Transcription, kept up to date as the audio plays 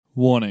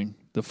Warning,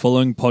 the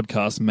following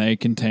podcast may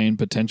contain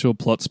potential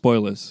plot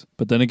spoilers,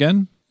 but then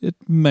again, it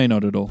may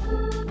not at all.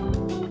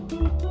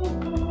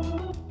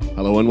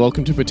 Hello and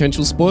welcome to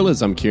Potential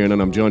Spoilers. I'm Kieran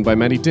and I'm joined by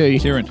Matty D.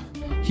 Kieran,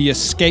 he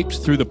escaped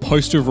through the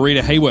poster of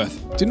Rita Hayworth.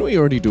 Didn't we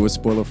already do a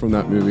spoiler from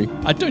that movie?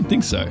 I don't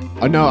think so.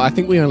 Oh no, I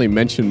think we only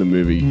mentioned the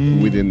movie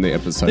within the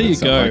episode. There you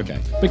itself. go.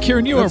 Okay. But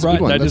Kieran, you That's are a right,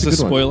 good one. that That's is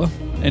a a good one.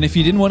 spoiler. And if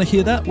you didn't want to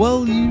hear that,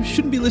 well, you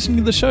shouldn't be listening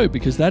to the show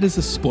because that is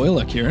a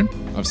spoiler, Kieran.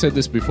 I've said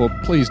this before,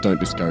 please don't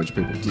discourage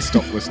people to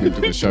stop listening to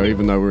the show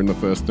even though we're in the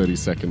first 30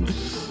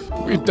 seconds.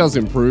 It does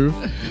improve.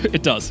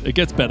 It does. It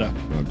gets better.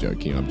 I'm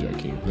joking. I'm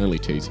only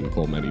teasing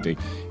poor Matty D.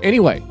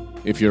 Anyway,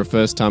 if you're a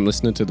first-time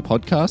listener to the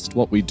podcast,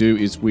 what we do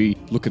is we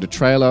look at a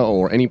trailer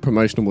or any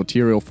promotional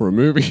material for a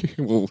movie.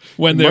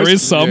 When there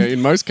is some. Yeah,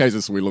 in most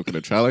cases, we look at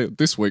a trailer.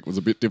 This week was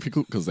a bit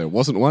difficult because there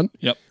wasn't one.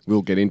 Yep.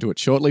 We'll get into it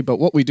shortly. But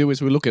what we do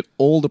is we look at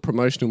all the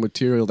promotional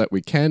material that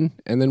we can,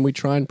 and then we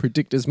try and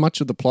predict as much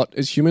of the plot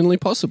as humanly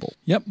possible.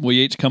 Yep, we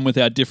each come with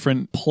our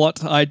different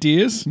plot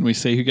ideas, and we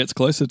see who gets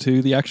closer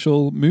to the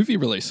actual movie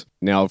release.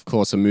 Now, of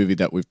course, a movie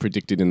that we've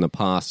predicted in the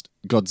past,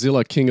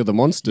 Godzilla King of the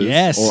Monsters,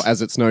 Yes. or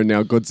as it's known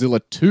now,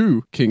 Godzilla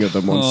 2 King of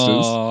the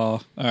Monsters. Oh,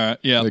 all right,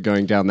 yeah. They're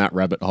going down that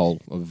rabbit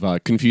hole of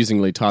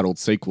confusingly titled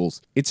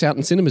sequels. It's out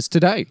in cinemas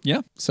today.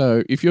 Yeah.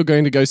 So if you're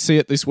going to go see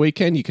it this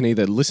weekend, you can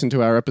either listen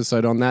to our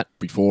episode on that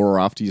before or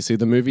after you see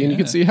the movie, and you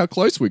can see how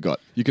close we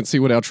got. You can see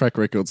what our track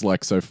record's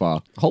like so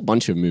far. A whole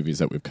bunch of movies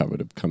that we've covered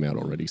have come out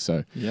already,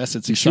 so Yes,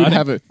 it's you exciting. should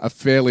have a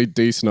fairly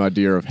decent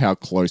idea of how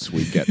close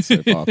we get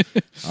so far.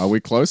 Are we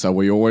close? Are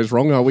we always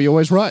wrong? Are we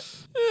always right?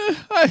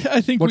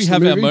 I think Watch we the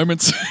have our movie.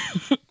 moments.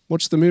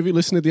 Watch the movie,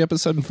 listen to the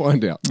episode, and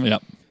find out.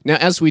 Yep. Now,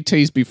 as we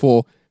teased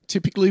before,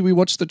 typically we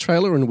watch the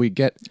trailer and we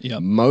get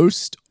Yep.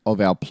 most of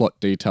our plot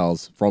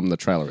details from the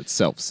trailer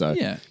itself. So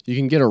Yeah. you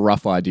can get a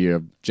rough idea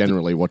of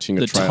generally watching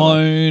a The trailer.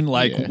 tone,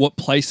 like Yeah. what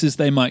places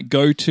they might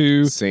go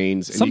to.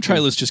 Scenes. and Some you can-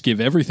 trailers just give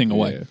everything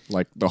away. Yeah,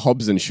 like the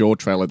Hobbs and Shaw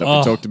trailer that Oh,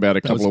 we talked about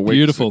a that couple was of weeks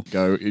beautiful.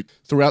 ago.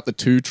 Throughout the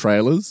two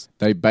trailers,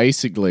 they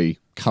basically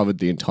covered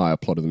the entire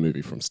plot of the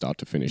movie from start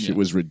to finish. Yeah. It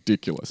was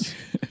ridiculous.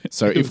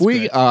 So It if was we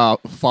great. are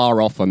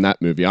far off on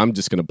that movie, I'm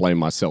just going to blame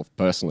myself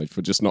personally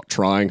for just not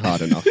trying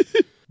hard enough.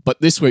 But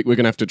this week we're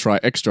going to have to try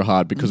extra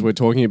hard because we're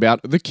talking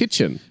about The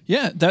Kitchen.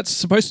 Yeah, that's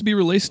supposed to be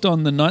released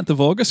on the 9th of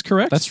August,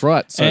 correct? That's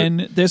right. So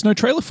and there's no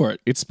trailer for it.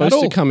 it's supposed at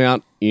to all. come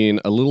out in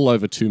a little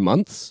over 2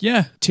 months.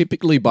 Yeah.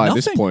 Typically by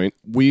this Nothing. point,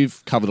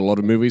 we've covered a lot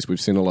of movies, we've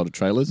seen a lot of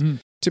trailers.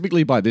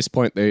 Typically by this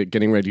point, they're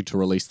getting ready to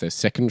release their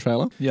second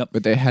trailer. Yep.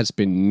 But there has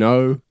been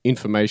no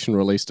information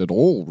released at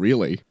all,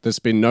 really. There's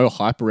been no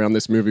hype around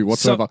this movie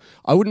whatsoever.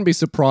 I wouldn't be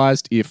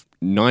surprised if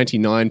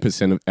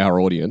 99% of our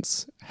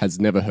audience has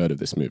never heard of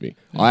this movie.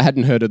 I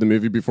hadn't heard of the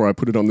movie before I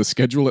put it on the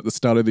schedule at the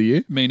start of the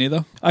year. Me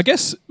neither. I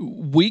guess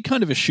we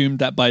kind of assumed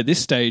that by this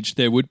stage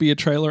there would be a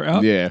trailer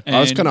out. Yeah, I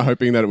was And kind of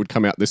hoping that it would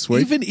come out this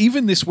week.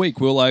 even this week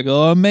we were like,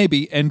 oh,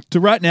 maybe. And to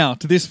right now,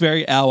 to this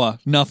very hour,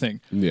 nothing.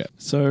 Yeah.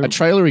 So A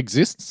trailer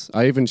exists.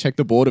 I even checked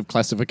the board of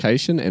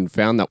classification and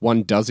found that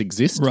one does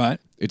exist. right.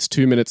 It's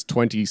 2 minutes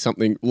 20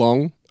 something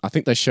long. I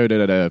think they showed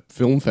it at a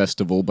film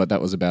festival, but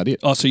that was about it.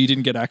 Oh, so you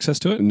didn't get access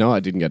to it? No, I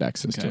didn't get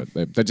access to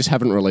Okay. it. They just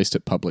haven't released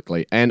it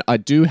publicly. And I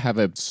do have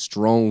a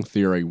strong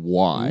theory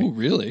why. Ooh,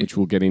 really? Which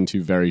we'll get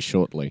into very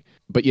shortly.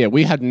 But yeah,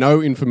 we had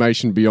no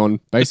information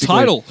beyond basically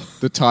title.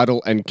 the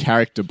title and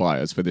character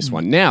bios for this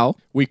one. Now,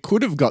 we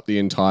could have got the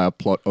entire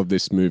plot of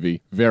this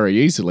movie very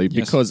easily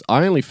because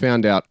I only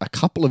found out a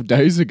couple of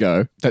days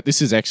ago that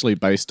this is actually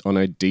based on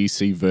a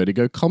DC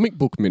Vertigo comic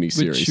book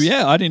miniseries. Which,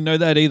 yeah, I didn't know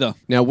that either.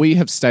 Now, we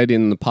have stated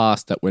in the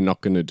past that we're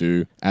not going to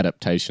do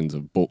adaptations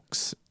of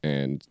books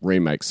and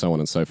remakes, so on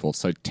and so forth.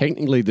 So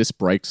technically, this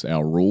breaks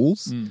our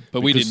rules.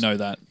 But we because- didn't know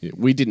that. Yeah,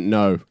 we didn't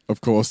know,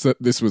 of course, that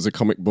this was a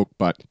comic book,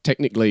 but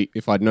technically,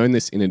 if I'd known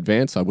this in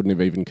advance, I wouldn't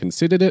have even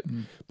considered it.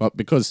 But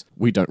because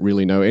we don't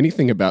really know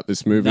anything about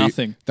this movie,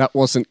 Nothing. that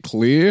wasn't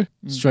clear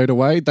straight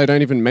away. They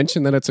don't even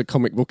mention that it's a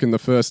comic book in the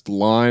first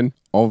line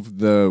of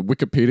the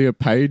Wikipedia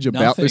page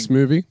about this Nothing.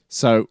 movie.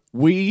 So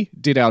we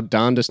did our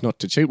darndest not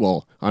to cheat.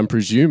 Well, I'm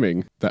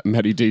presuming that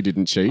Matty D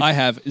didn't cheat, I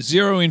have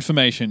zero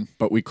information.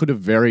 but we could have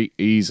very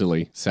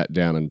easily sat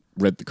down and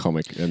read the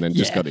comic and then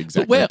just got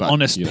exactly. But we're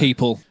honest you know,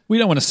 people. We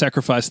don't want to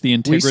sacrifice the We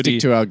integrity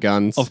stick to our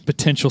guns. of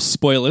potential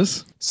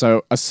spoilers.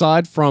 So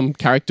aside from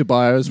character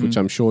bios, which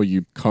I'm sure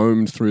you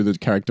combed through the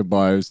character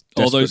bios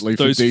All those desperately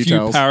for few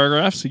details.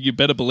 paragraphs, you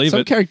better believe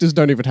Some it. characters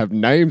don't even have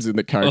names in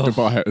the character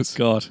Oh, bios.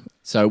 God.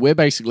 So we're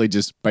basically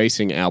just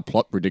basing our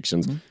plot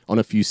predictions on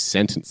a few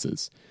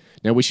sentences.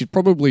 Now, we should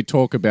probably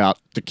talk about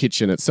The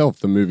Kitchen itself,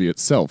 the movie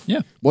itself.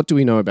 Yeah. What do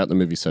we know about the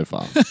movie so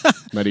far?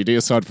 Matty D,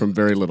 aside from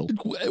very little.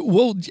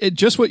 Well,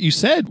 just what you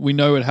said. We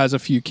know it has a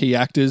few key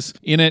actors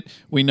in it.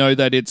 We know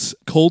that it's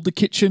called The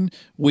Kitchen.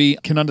 We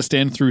can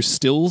understand through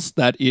stills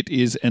that it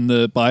is in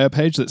the bio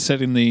page that's set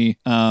in the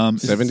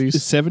 70s?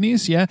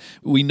 70s, yeah.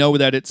 We know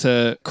that it's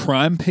a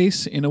crime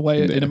piece in a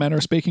way, in a manner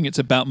of speaking. It's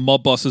about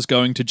mob bosses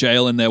going to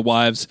jail and their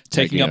wives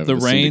taking up over the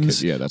the reins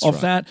syndicate. Yeah, that's of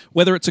right. that.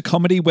 Whether it's a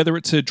comedy, whether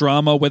it's a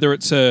drama, whether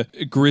it's a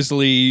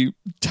grisly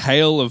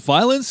tale of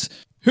violence,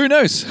 Who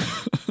knows?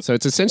 So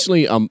it's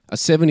essentially a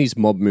 70s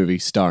mob movie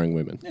starring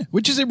women. Yeah,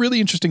 which is a really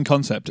interesting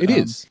concept. It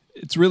is.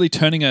 It's really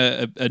turning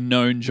a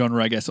known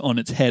genre, I guess, on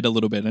its head a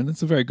little bit, and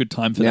it's a very good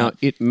time for Now, that.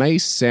 it may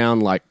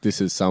sound like this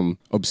is some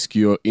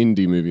obscure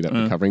indie movie that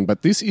we're covering,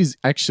 but this is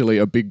actually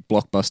a big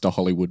blockbuster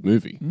Hollywood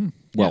movie.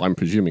 Well, I'm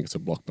presuming it's a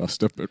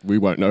blockbuster, but we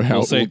won't know how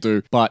We'll it see. will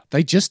do. But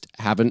they just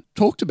haven't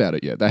talked about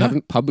it yet. They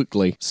haven't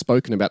publicly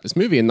spoken about this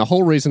movie. And the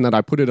whole reason that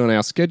I put it on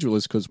our schedule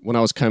is because when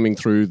I was combing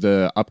through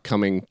the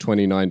upcoming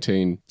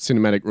 2019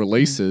 cinematic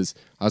releases,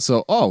 I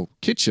saw,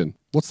 Kitchen.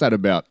 What's that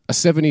about? A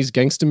 70s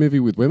gangster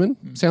movie with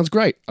women? Sounds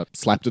great. I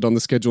slapped it on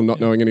the schedule, not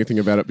knowing anything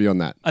about it beyond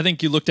that. I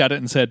think you looked at it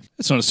and said,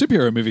 it's not a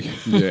superhero movie.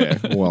 Yeah,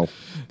 well,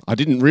 I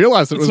didn't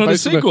realize that it was not a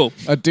based on sequel.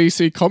 a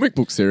DC comic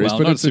book series, Well,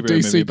 but not it's a a superhero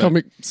DC movie, but-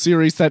 comic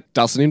series that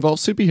doesn't involve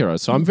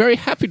superheroes. So I'm very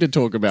happy to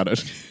talk about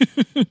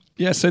it.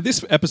 Yeah, so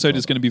this episode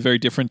is going to be very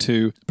different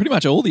to pretty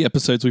much all the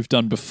episodes we've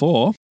done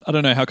before. I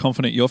don't know how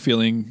confident you're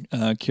feeling,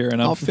 Kieran.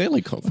 I'm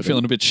Fairly confident.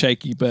 feeling a bit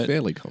shaky, but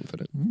Fairly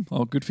confident.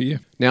 good for you.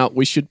 Now,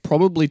 we should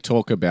probably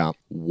talk about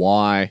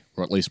why,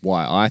 or at least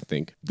why I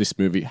think, this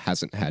movie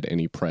hasn't had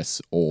any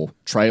press or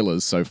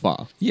trailers so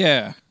far.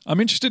 Yeah, I'm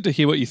interested to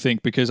hear what you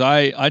think because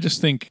I just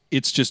think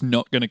it's just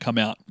not going to come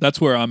out. That's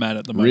where I'm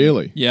at the moment.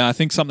 Really? Yeah, I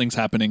think something's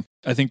happening.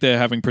 I think they're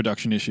having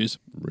production issues.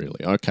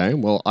 Really? Okay.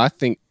 Well, I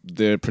think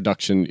the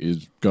production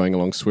is going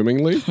along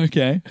swimmingly,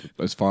 Okay.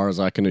 as far as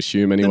I can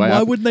assume anyway. Then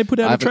why wouldn't they put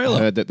out I a trailer?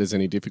 haven't heard that there's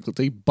any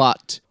difficulty,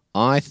 but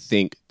I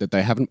think that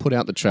they haven't put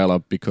out the trailer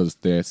because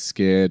they're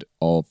scared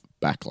of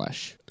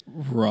backlash.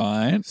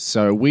 Right.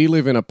 So we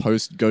live in a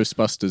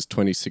post-Ghostbusters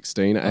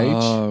 2016 age.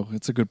 Oh,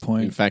 that's a good In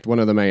point. fact, one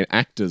of the main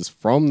actors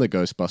from the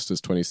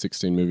Ghostbusters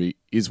 2016 movie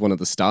is one of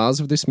the stars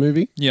of this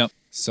movie. Yeah.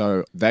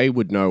 So they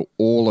would know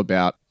all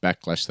about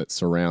backlash that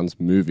surrounds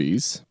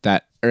movies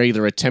that are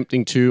either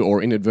attempting to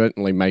or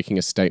inadvertently making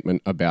a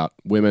statement about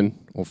women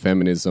or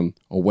feminism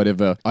or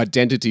whatever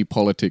identity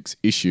politics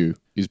issue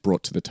is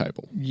brought to the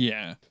table.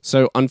 Yeah.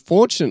 So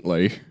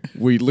unfortunately,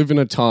 we live in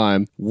a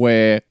time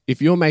where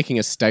if you're making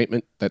a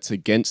statement that's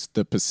against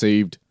the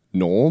perceived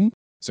norm,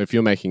 so if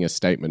you're making a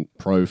statement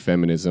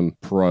pro-feminism,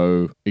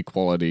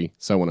 pro-equality,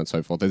 so on and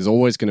so forth, there's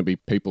always going to be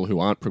people who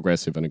aren't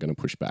progressive and are going to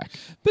push back.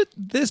 But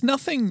there's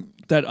nothing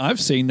that I've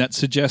seen that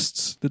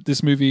suggests that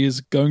this movie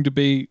is going to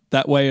be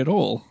that way at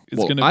all. It's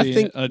Well, going to I be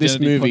think an this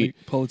identity movie-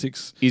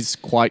 politics. Is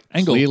quite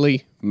Angle.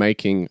 clearly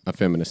making a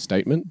feminist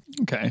statement.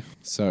 Okay.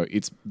 So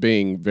it's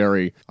being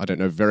very,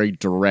 very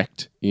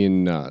direct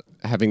in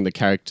having the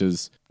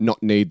characters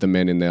not need the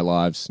men in their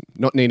lives,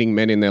 not needing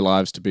men in their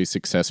lives to be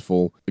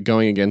successful,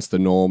 going against the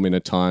norm in a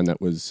time that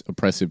was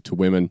oppressive to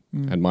women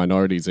and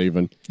minorities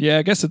even. Yeah,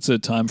 I guess it's a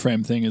time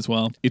frame thing as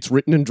well. It's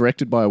written and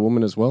directed by a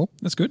woman as well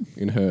That's good.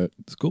 in her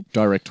That's cool.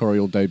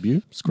 directorial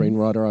debut,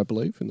 screenwriter, I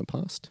believe, in the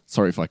past.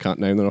 Sorry if I can't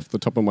name that off the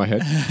top of my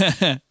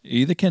head.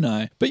 Either can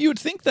I. But you would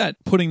think that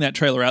putting that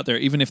trailer out there,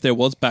 even if there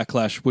was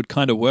backlash, would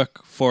kind of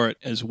work for it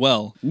as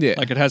well. Yeah.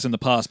 Like it has in the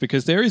past,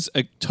 because there is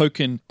a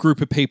token group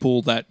of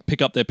people that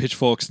pick up their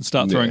pitchforks and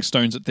start throwing Yeah.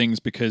 stones at things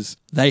because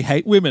they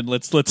hate women.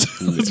 Let's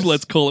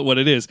let's call it what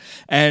it is.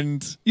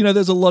 And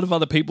there's a lot of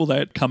other people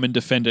that come and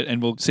defend it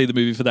and will see the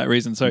movie for that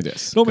reason. So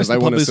Yes, it almost 'cause they the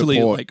wanna publicity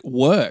support- like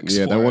works.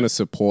 Yeah, for they want to it.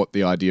 support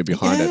the idea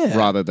behind it Yeah.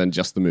 rather than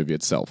just the movie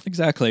itself.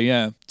 Exactly,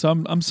 yeah. So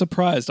I'm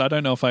surprised. I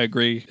don't know if I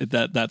agree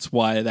that that's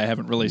why they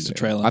haven't released a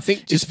trailer. I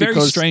think it's just very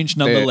because strange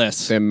they're-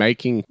 nonetheless. They're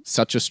making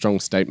such a strong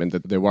statement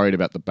that they're worried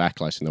about the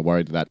backlash and they're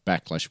worried that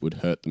backlash would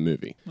hurt the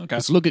movie. Okay.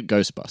 Let's look at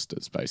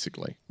Ghostbusters,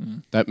 basically.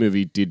 That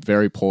movie did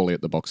very poorly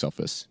at the box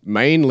office.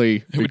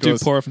 Mainly It would do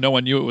because... poor if no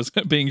one knew it was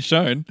being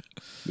shown.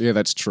 Yeah,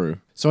 that's true.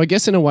 So I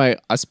guess in a way,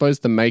 I suppose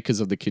the makers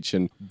of The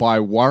Kitchen, by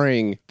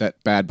worrying that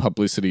bad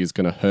publicity is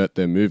going to hurt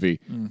their movie,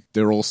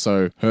 they're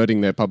also hurting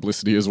their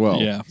publicity as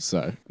well. Yeah.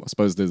 So I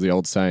suppose there's the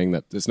old saying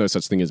that there's no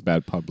such thing as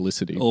bad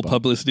publicity. All but-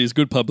 publicity is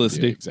good Yeah,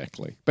 publicity.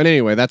 exactly. But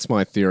anyway, that's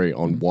my theory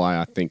on why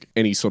I think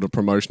any sort of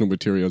promotional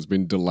material has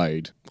been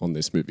delayed on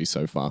this movie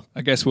so far.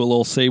 I guess we'll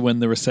all see when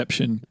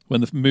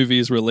the movie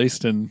is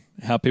released and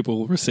how people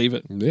will receive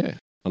it. Yeah.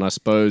 And I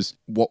suppose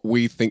what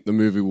we think the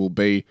movie will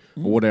be,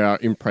 or what our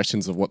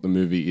impressions of what the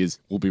movie is,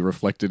 will be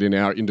reflected in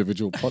our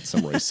individual plot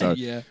summary. So,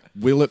 Yeah.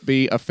 will it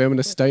be a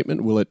feminist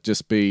statement? Will it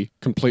just be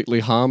completely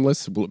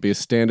harmless? Will it be a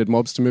standard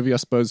mobster movie, I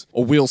suppose?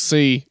 Or we'll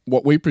see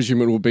what we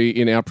presume it will be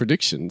in our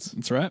predictions.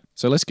 That's right.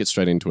 So let's get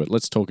straight into it.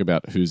 Let's talk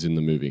about who's in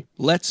the movie.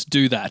 Let's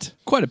do that.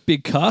 Quite a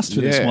big cast for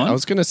this one. I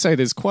was going to say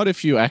there's quite a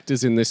few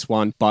actors in this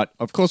one, but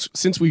of course,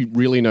 since we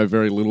really know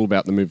very little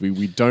about the movie,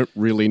 we don't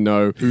really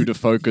know who to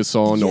focus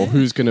on or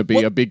who's going to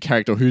be a big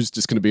character, who's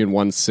just going to be in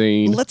one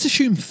scene. Let's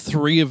assume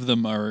 3 of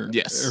them are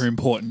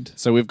important.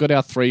 So we've got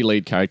our 3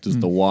 lead characters,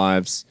 the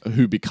wives,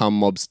 who become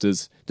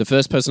mobsters. The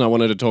first person I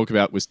wanted to talk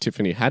about was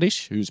Tiffany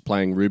Haddish, who's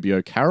playing Ruby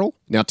O'Carroll.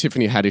 Now,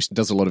 Tiffany Haddish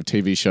does a lot of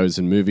TV shows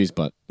and movies,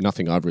 but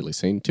nothing I've really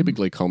seen.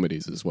 Typically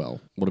comedies as well.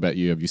 What about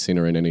you? Have you seen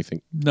her in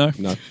anything? No.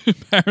 No.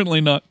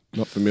 Apparently not.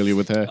 Not familiar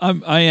with her?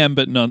 I am,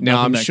 but Now, nothing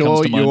I'm that sure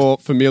comes to mind. you're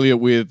familiar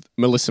with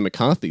Melissa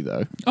McCarthy,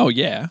 though, Oh,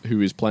 yeah. who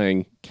is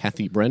playing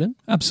Kathy Brennan.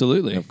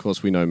 Absolutely. Of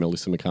course, we know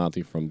Melissa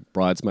McCarthy from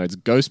Bridesmaids,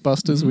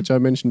 Ghostbusters, which I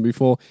mentioned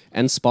before,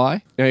 and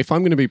Spy. Now, if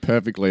I'm going to be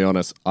perfectly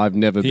honest, I've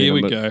never Here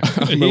been we go.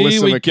 a Here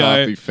Melissa we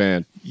McCarthy go.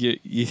 fan.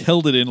 You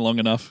held it in long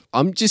enough.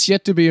 I'm just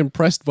yet to be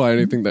impressed by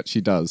anything that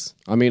she does.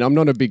 I mean, I'm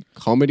not a big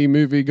comedy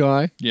movie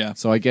guy. Yeah.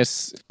 So I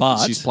guess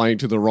But- she's playing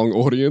to the wrong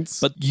audience.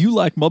 But you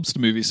like mobster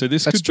movies, so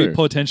this That's could be true.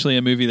 potentially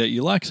a movie that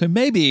you like. So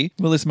maybe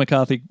Melissa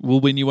McCarthy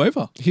will win you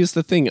over. Here's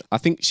the thing. I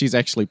think she's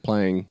actually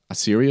playing a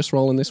serious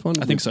role in this one.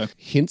 I think with so.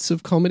 Hints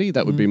of comedy.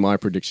 That would be my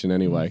prediction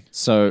anyway.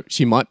 So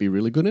she might be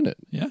really good in it.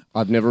 Yeah.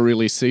 I've never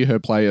really see her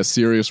play a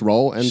serious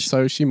role, and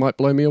so she might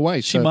blow me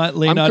away. She might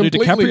Leonardo I'm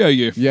completely- DiCaprio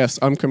you. Yes,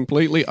 I'm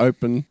completely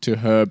open to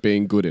her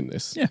being good in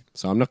this. Yeah.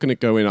 So I'm not going to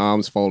go in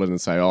arms folded and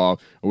say, oh,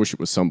 I wish it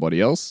was somebody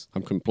else.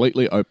 I'm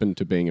completely open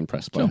to being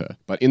impressed by her.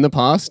 But in the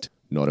past,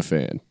 not a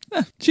fan.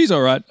 She's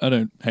all right. I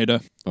don't hate her.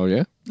 Oh,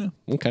 yeah? No.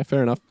 Okay,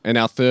 fair enough. And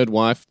our third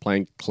wife,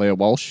 playing Claire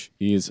Walsh,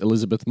 is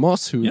Elizabeth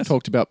Moss, who we Yes.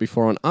 talked about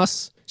before on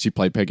Us. She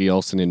played Peggy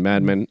Olsen in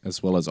Mad Men,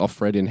 as well as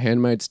Offred in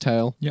Handmaid's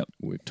Tale. Yep.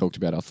 We've talked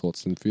about our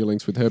thoughts and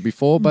feelings with her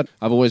before, but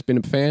I've always been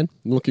a fan.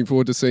 I'm looking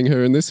forward to seeing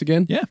her in this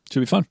again. Yeah, should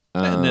be fun.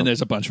 And then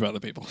there's a bunch of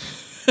other people.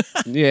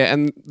 Yeah,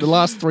 and the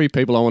last three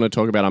people I want to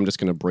talk about, I'm just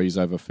going to breeze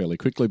over fairly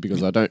quickly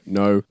because I don't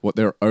know what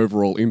their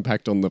overall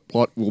impact on the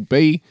plot will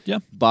be. Yeah.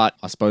 But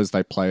I suppose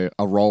they play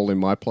a role in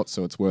my plot,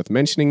 so it's worth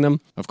mentioning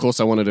them. Of course,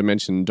 I wanted to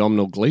mention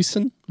Domhnall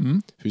Gleeson,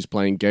 who's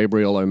playing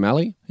Gabriel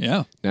O'Malley.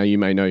 Yeah. Now, you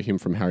may know him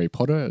from Harry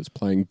Potter as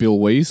playing Bill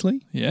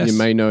Weasley. Yes. You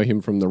may know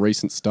him from the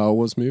recent Star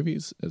Wars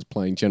movies as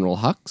playing General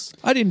Hux.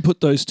 I didn't put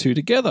those two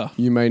together.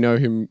 You may know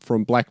him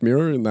from Black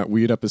Mirror in that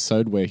weird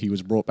episode where he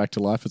was brought back to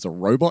life as a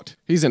robot.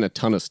 He's in a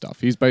ton of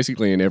stuff. He's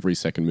basically in every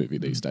second movie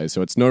these days,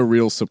 so it's no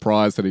real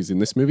surprise that he's in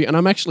this movie, and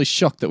I'm actually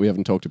shocked that we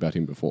haven't talked about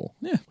him before.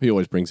 Yeah. He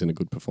always brings in a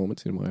good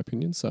performance, in my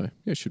opinion, so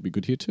yeah, should be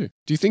good here too.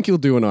 Do you think he'll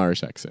do an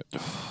Irish accent?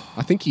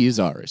 I think he is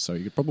Irish, so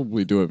you could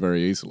probably do it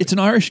very easily. It's an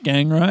Irish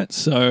gang, right?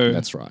 So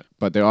That's right.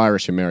 But they're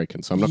Irish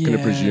American, so I'm not going to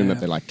Yeah. presume that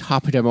they're like,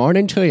 top of the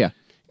morning to you.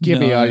 Give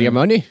me No. all your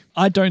money.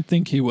 I don't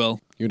think he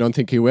will. You don't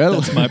think he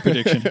will? That's my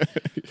prediction.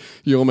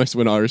 You almost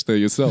went Irish there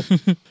yourself.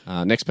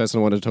 Next person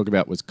I wanted to talk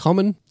about was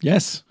Common.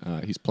 Yes.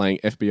 He's playing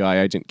FBI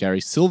agent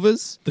Gary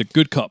Silvers. The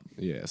good cop.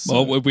 Yes.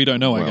 Well, we don't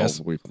know, I guess.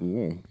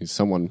 He's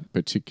someone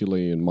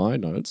particularly in my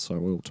notes, so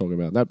we'll talk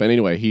about that. But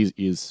anyway, he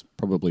is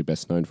probably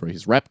best known for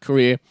his rap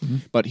career,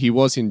 but he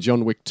was in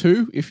John Wick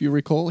 2, if you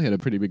recall. He had a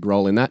pretty big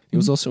role in that. He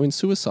was also in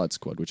Suicide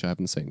Squad, which I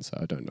haven't seen, so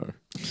I don't know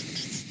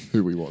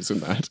who he was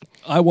in that.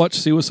 I watched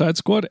Suicide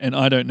Squad, and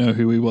I don't know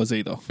who he was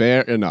either.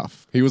 Fair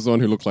enough. He was the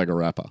one who looked like a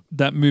rapper.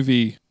 That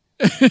movie...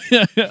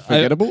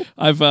 Forgettable?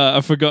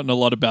 I've forgotten a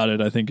lot about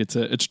it. I think it's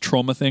a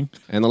trauma thing.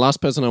 And the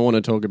last person I want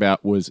to talk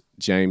about was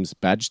James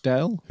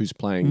Badgedale, who's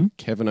playing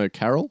Kevin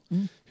O'Carroll,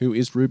 who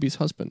is Ruby's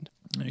husband.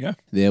 There you go.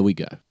 There we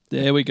go.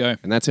 There we go.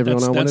 And that's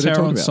everyone I wanted that's to our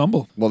talk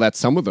ensemble. about. Well, that's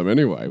some of them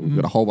anyway. We've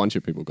got a whole bunch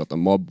of people. We've got the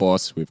mob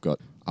boss. We've got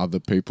other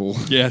people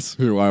Yes.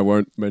 who I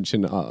won't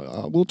mention.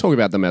 We'll talk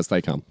about them as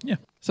they come. Yeah.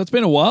 So it's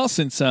been a while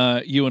since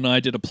you and I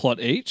did a plot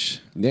each,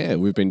 Yeah,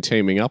 we've been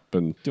teaming up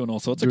and doing all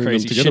sorts of doing them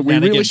crazy together. We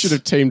shenanigans. really should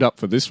have teamed up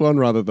for this one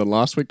rather than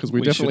last week because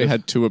we definitely should have.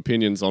 had two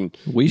opinions on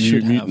We New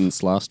should have.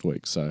 Mutants last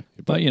week. So,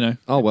 But,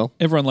 oh well.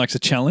 everyone likes a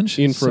challenge.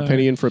 In for a so-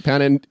 penny, in for a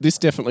pound. And this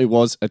definitely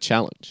was a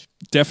challenge.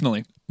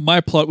 Definitely. My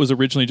plot was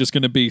originally just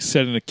going to be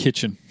set in a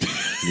kitchen.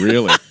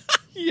 Really?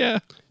 Yeah.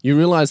 You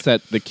realise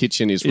that the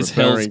kitchen is It's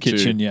referring Hell's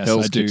Kitchen, to yes.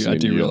 Hell's I do Kitchen in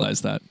New York.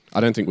 realise that.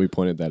 I don't think we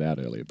pointed that out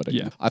earlier, but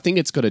Yeah. I think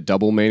it's got a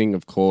double meaning,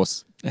 of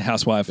course. The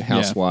housewife. The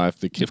housewife,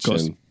 the Of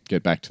course. kitchen,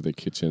 get back to the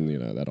kitchen,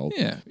 that old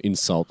Yeah.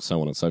 insult,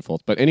 so on and so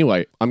forth. But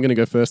anyway, I'm going to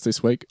go first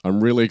this week.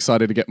 I'm really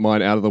excited to get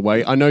mine out of the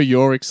way. I know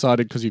you're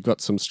excited because you've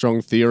got some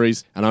strong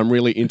theories, and I'm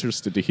really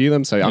interested to hear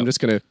them. So I'm just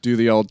going to do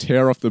the old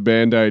tear off the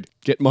Band-Aid,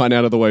 get mine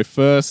out of the way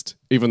first,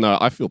 even though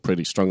I feel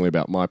pretty strongly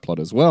about my plot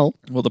as well.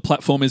 Well, the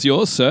platform is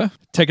yours, sir.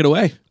 Take it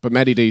away. But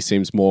Matty D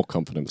seems more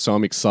confident, so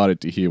I'm excited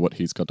to hear what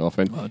he's got to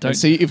offer don't- and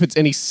see if it's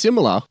any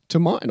similar to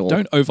mine. Or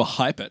Don't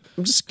overhype it.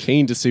 I'm just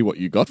keen to see what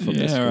you got from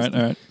this. Yeah, all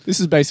right.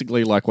 This is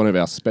basically like one of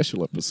our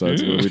special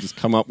episodes where we just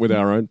come up with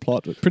our own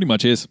plot. Pretty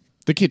much is.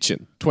 The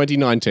Kitchen,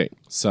 2019.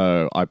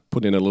 So I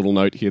put in a little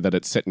note here that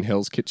it's set in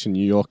Hell's Kitchen,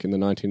 New York in the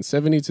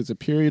 1970s. It's a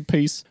period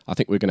piece. I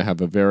think we're going to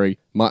have a very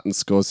Martin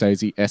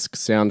Scorsese-esque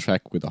soundtrack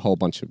with a whole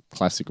bunch of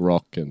classic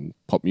rock and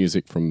pop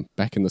music from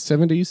back in the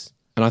 70s.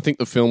 And I think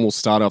the film will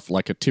start off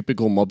like a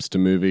typical mobster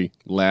movie,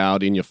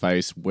 loud in your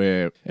face,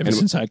 where Ever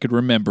since I could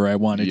remember, I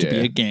wanted to be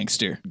Yeah. a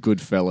gangster.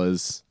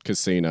 Goodfellas,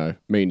 Casino,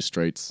 Mean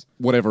Streets.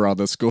 whatever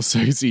other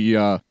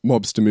Scorsese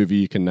mobster movie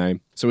you can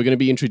name. So we're going to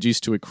be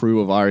introduced to a crew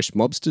of Irish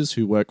mobsters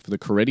who work for the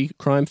Coretti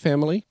crime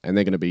family, and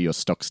they're going to be your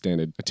stock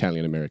standard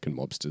Italian-American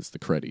mobsters, the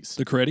Corettis.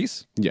 The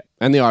Corettis? Yeah,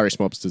 and the Irish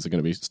mobsters are going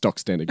to be stock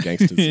standard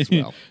gangsters as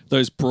well.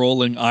 Those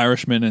brawling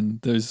Irishmen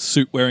and those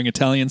suit-wearing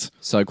Italians.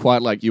 So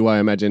quite like you, I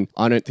imagine,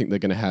 I don't think they're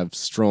going to have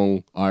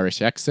strong Irish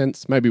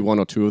accents. Maybe one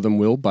or two of them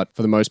will, but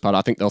for the most part,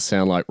 I think they'll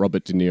sound like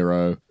Robert De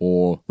Niro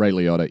or Ray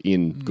Liotta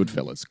in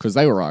Goodfellas, because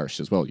they were Irish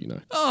as well, you know.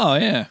 Oh,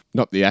 yeah.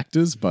 Not the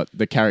actors, but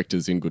the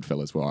characters in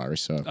Goodfellas were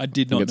Irish, so I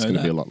did not know it's going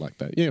to that. be a lot like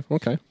that. Yeah,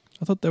 okay.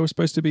 I thought they were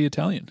supposed to be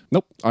Italian.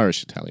 Nope,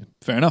 Irish-Italian.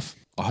 Fair enough.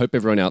 I hope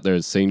everyone out there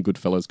has seen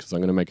Goodfellas because I'm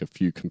going to make a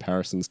few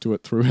comparisons to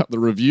it throughout the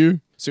review.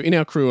 So in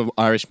our crew of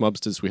Irish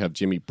mobsters, we have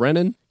Jimmy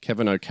Brennan,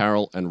 Kevin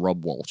O'Carroll, and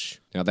Rob Walsh.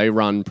 Now, they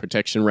run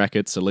protection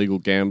rackets, illegal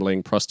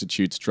gambling,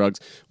 prostitutes, drugs,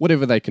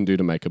 whatever they can do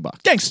to make a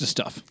buck. Gangster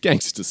stuff.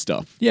 Gangster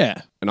stuff.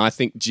 Yeah. And I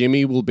think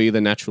Jimmy will be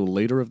the natural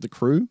leader of the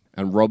crew,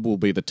 and Rob will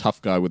be the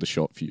tough guy with a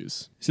short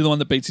fuse. Is he the one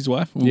that beats his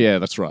wife? Ooh. Yeah,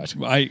 that's right.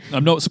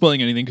 I'm not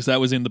spoiling anything because that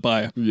was in the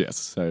bio. Yes,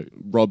 so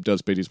Rob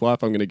does beat his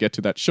wife. I'm going to get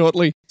to that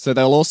shortly. So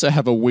they'll also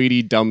have a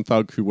weedy, dumb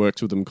thug who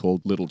works with them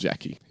called Little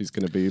Jackie. He's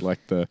going to be like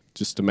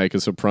just to make a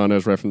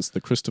Sopranos reference,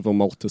 the Christopher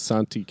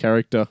Moltisanti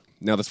character.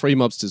 Now, the three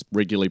mobsters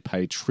regularly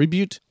pay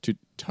tribute to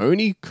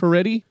Tony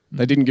Coretti.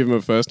 They didn't give him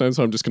a first name,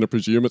 so I'm just going to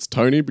presume it's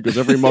Tony because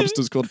every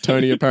mobster's called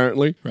Tony,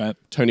 apparently. Right.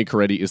 Tony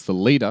Coretti is the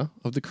leader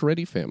of the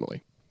Coretti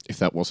family, if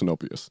that wasn't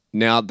obvious.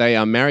 Now, they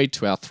are married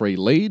to our three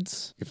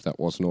leads, if that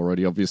wasn't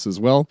already obvious as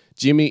well.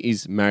 Jimmy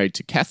is married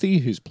to Kathy,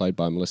 who's played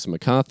by Melissa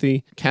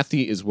McCarthy.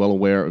 Kathy is well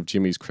aware of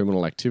Jimmy's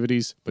criminal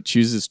activities, but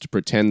chooses to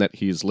pretend that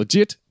he is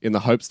legit in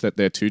the hopes that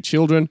they're two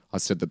children. I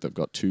said that they've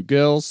got two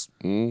girls.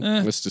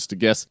 That's just a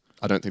guess.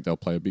 I don't think they'll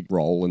play a big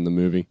role in the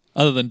movie.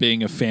 Other than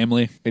being a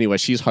family. Anyway,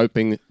 she's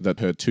hoping that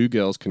her two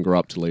girls can grow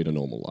up to lead a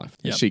normal life.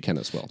 Yep. She can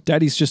as well.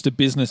 Daddy's just a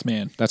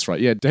businessman. That's right.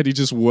 Yeah, Daddy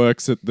just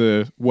works at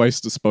the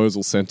waste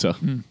disposal centre,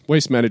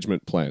 waste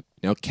management plant.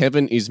 Now,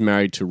 Kevin is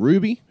married to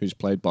Ruby, who's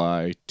played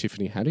by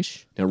Tiffany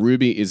Haddish. Now,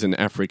 Ruby is an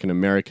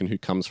African-American who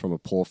comes from a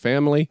poor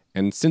family,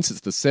 and since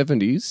it's the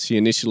 70s, she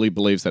initially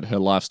believes that her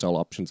lifestyle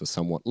options are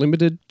somewhat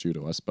limited due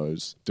to, I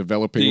suppose,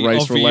 developing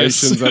race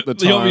relations at the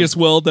time. The obvious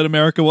world that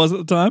America was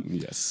at the time.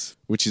 Yes,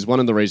 which is one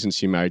of the reasons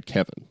she married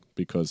Kevin,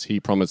 because he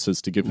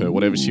promises to give her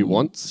whatever she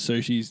wants. So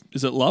is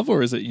it love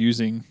or is it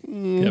using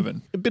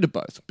Kevin? A bit of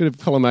both. A bit of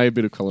column A, a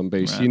bit of column B.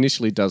 Right. She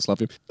initially does love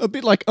him. A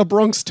bit like A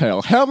Bronx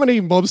Tale. How many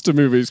mobster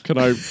movies can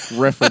I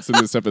reference in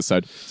this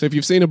episode? So if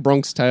you've seen A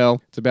Bronx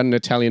Tale, it's about an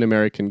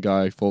Italian-American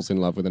guy who falls in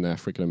love with an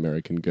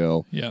African-American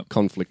girl. Yep.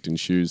 Conflict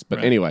ensues.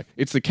 But anyway,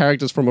 it's the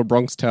characters from A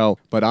Bronx Tale,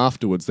 but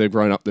afterwards they've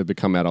grown up, they've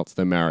become adults,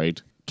 they're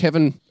married.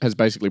 Kevin has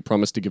basically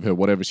promised to give her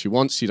whatever she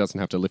wants. She doesn't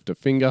have to lift a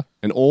finger.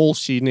 And all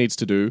she needs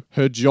to do,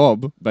 her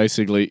job,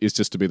 basically, is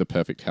just to be the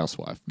perfect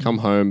housewife. Come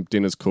home,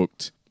 dinner's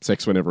cooked,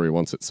 sex whenever he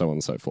wants it, so on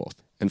and so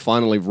forth. And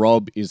finally,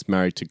 Rob is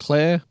married to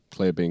Claire,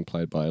 Claire being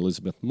played by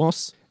Elizabeth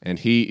Moss, and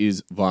he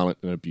is violent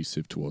and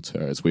abusive towards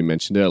her, as we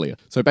mentioned earlier.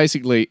 So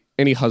basically,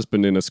 any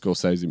husband in a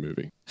Scorsese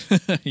movie.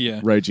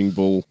 Yeah. Raging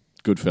Bull,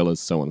 Goodfellas,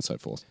 so on and so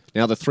forth.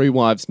 Now, the three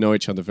wives know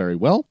each other very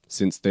well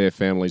since their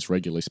families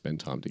regularly spend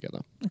time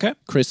together. Okay.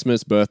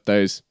 Christmas,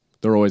 birthdays,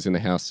 they're always in the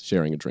house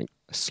sharing a drink.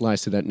 A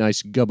slice of that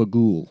nice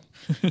gabagool.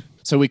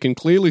 So we can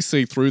clearly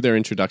see through their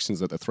introductions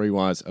that the three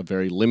wives are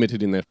very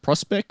limited in their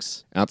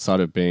prospects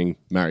outside of being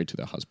married to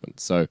their husband.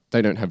 So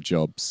they don't have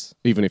jobs,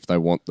 even if they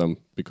want them,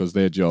 because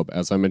their job,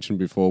 as I mentioned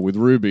before with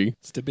Ruby,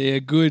 is to be a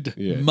good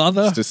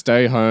mother. Is to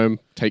stay home,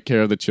 take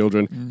care of the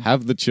children,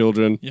 have the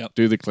children,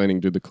 do the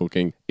cleaning, do the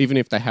cooking. Even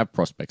if they have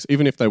prospects,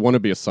 even if they want to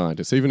be a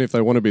scientist, even if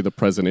they want to be the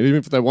president, even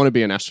if they want to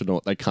be an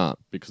astronaut, they can't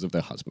because of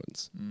their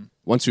husbands.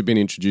 Once we've been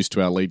introduced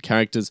to our lead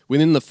characters,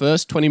 within the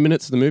first 20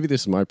 minutes of the movie,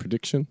 this is my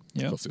prediction.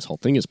 Of course, this whole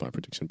thing is my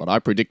prediction, but I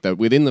predict that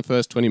within the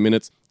first 20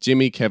 minutes,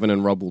 Jimmy, Kevin,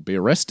 and Rob will be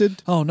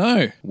arrested. Oh,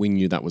 no. We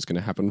knew that was going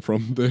to happen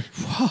from the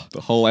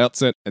whole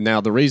outset. And now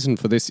the reason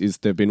for this is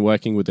they've been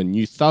working with a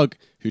new thug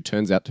who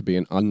turns out to be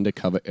an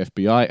undercover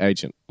FBI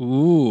agent.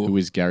 Ooh. Who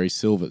is Gary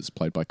Silvers,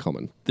 played by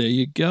Common. There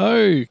you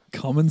go.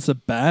 Common's a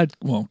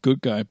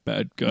good guy,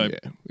 bad guy.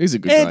 Yeah, he's a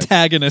good guy.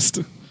 Antagonist.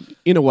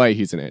 In a way,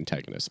 he's an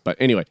antagonist. But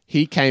anyway,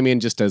 he came in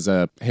just as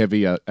a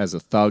as a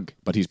thug,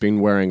 but he's been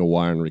wearing a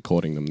wire and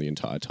recording them the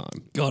entire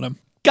time. Got him.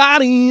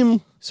 Got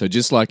him! So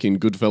just like in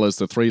Goodfellas,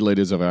 the three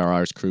leaders of our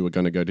Irish crew are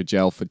going to go to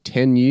jail for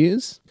 10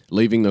 years,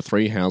 leaving the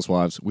three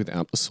housewives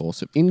without a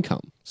source of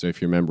income. So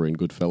if you remember in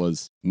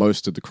Goodfellas,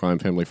 most of the crime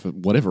family, for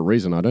whatever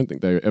reason, I don't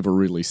think they ever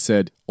really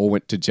said, all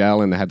went to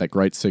jail, and they had that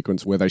great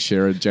sequence where they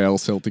share a jail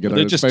cell together.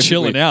 They're just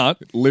chilling out.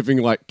 Living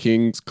like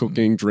kings,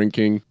 cooking,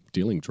 drinking,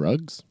 dealing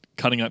drugs.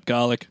 Cutting up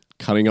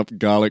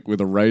garlic with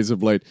a razor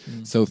blade.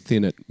 So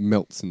thin it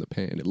melts in the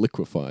pan. It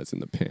liquefies in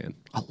the pan.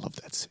 I love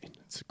that scene.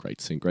 It's a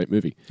great scene, great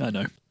movie. I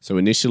know. So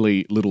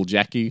initially, little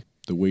Jackie,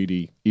 the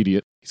weedy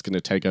idiot, he's going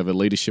to take over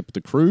leadership of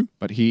the crew,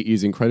 but he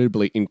is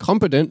incredibly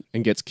incompetent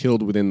and gets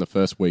killed within the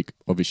first week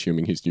of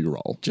assuming his new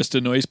role. Just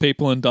annoys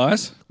people and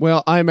dies?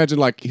 Well, I imagine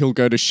like he'll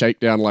go to shake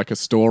down like a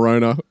store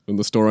owner, and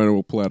the store owner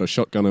will pull out a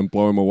shotgun and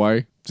blow him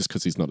away. just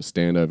because he's not a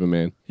standover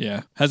man.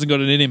 Yeah. Hasn't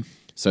got it in him.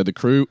 So the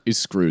crew is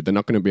screwed. They're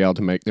not going to be able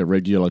to make their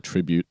regular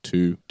tribute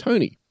to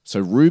Tony. So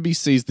Ruby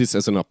sees this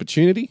as an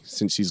opportunity,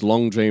 since she's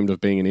long dreamed of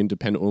being an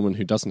independent woman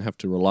who doesn't have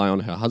to rely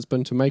on her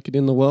husband to make it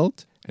in the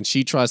world. And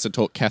she tries to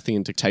talk Kathy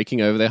into taking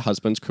over their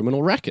husband's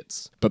criminal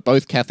rackets. But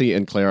both Kathy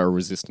and Claire are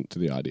resistant to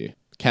the idea.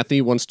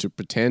 Kathy wants to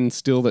pretend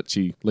still that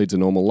she leads a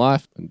normal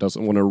life and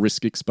doesn't want to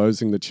risk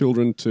exposing the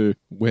children to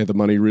where the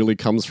money really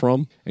comes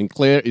from. And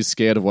Claire is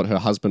scared of what her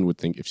husband would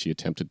think if she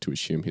attempted to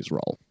assume his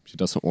role. She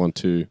doesn't want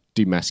to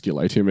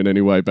demasculate him in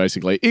any way,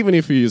 basically, even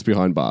if he is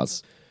behind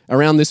bars.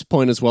 Around this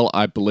point as well,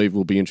 I believe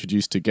we'll be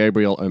introduced to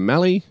Gabriel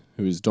O'Malley,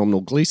 who is Domhnall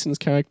Gleeson's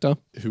character,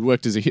 who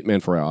worked as a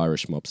hitman for our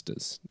Irish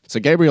mobsters. So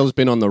Gabriel has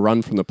been on the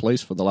run from the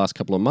police for the last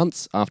couple of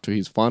months after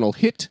his final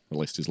hit, or at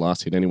least his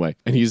last hit anyway,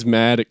 and he's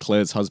mad at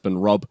Claire's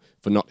husband Rob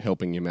for not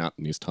helping him out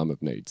in his time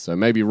of need. So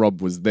maybe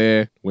Rob was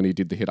there when he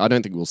did the hit. I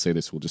don't think we'll see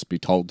this. We'll just be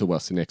told to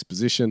us in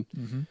exposition.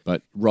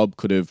 But Rob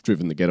could have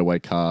driven the getaway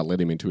car, led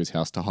him into his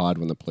house to hide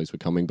when the police were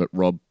coming, but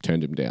Rob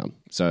turned him down.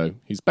 So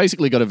he's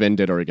basically got a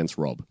vendetta against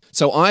Rob.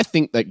 So I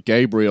think that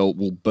Gabriel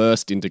will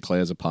burst into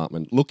Claire's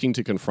apartment, looking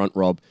to confront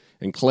Rob,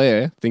 and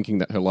Claire, thinking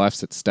that her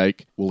life's at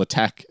stake, will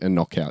attack and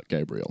knock out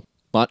Gabriel.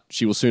 But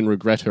she will soon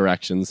regret her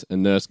actions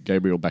and nurse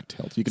Gabriel back to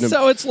health.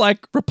 So it's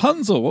like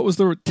Rapunzel. What was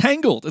the...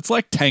 Tangled. It's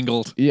like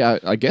Tangled. Yeah,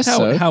 I guess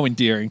so. How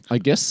endearing. I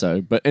guess so.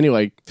 But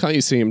anyway, can't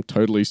you see him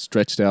totally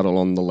stretched out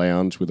along the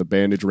lounge with a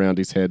bandage around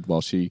his head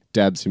while she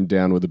dabs him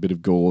down with a bit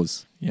of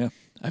gauze? Yeah.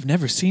 I've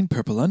never seen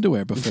purple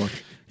underwear before.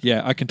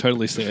 Yeah, I can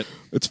totally see it.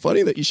 It's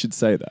funny that you should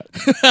say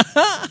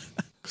that.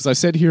 Because I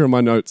said here in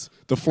my notes,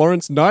 the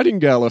Florence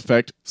Nightingale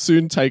effect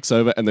soon takes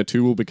over and the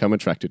two will become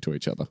attracted to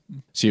each other.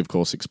 She, of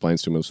course,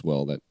 explains to him as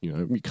well that,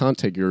 you can't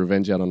take your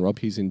revenge out on Rob.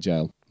 He's in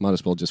jail. Might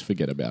as well just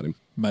forget about him.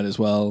 Might as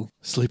well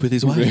sleep with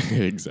his wife.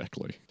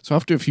 Exactly. So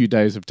after a few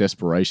days of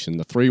desperation,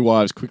 the three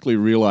wives quickly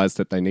realize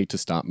that they need to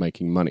start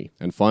making money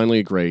and finally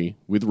agree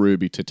with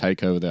Ruby to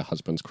take over their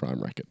husband's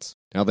crime rackets.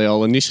 Now,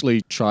 they'll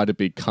initially try to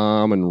be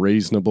calm and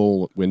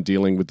reasonable when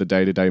dealing with the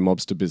day-to-day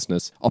mobster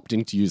business,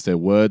 opting to use their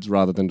words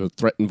rather than to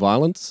threaten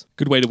violence.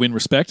 Good way to win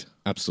respect.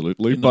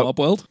 Absolutely. In the mob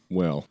world.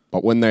 Well,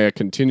 but when they are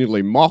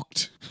continually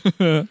mocked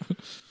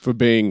for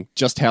being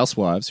just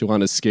housewives who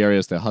aren't as scary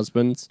as their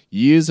husbands,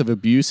 years of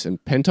abuse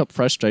and pent-up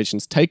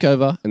frustrations take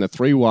over and the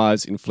three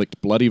wives inflict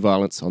bloody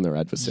violence on their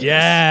adversaries.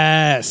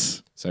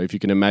 Yes! So if you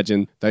can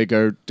imagine, they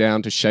go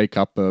down to shake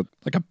up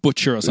like a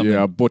butcher or something.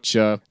 Yeah, a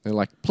butcher. They're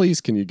like, please,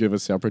 can you give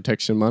us our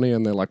protection money?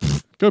 And they're like,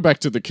 go back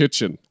to the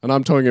kitchen. And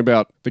I'm talking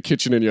about the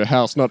kitchen in your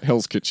house, not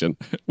Hell's Kitchen.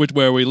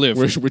 Where we live.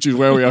 Which is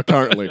where we are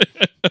currently.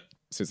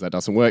 Since that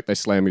doesn't work, they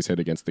slam his head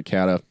against the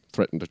counter,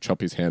 threaten to chop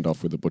his hand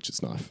off with a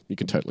butcher's knife. You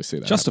can totally see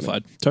that.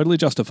 Justified. Totally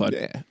justified.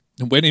 Yeah.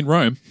 And when in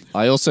Rome.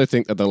 I also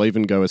think that they'll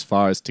even go as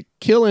far as to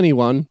kill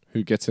anyone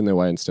who gets in their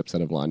way and steps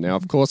out of line. Now,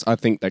 of course, I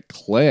think that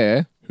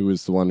Claire, who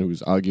is the one who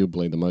is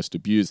arguably the most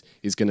abused,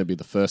 is going to be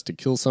the first to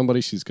kill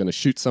somebody. She's going to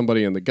shoot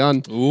somebody in the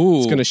gun. Ooh.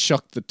 It's going to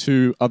shock the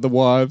two other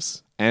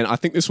wives. And I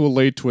think this will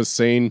lead to a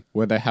scene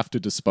where they have to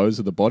dispose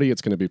of the body.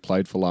 It's going to be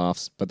played for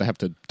laughs, but they have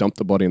to dump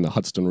the body in the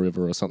Hudson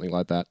River or something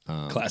like that.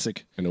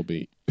 Classic. And it'll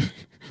be...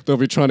 they'll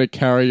be trying to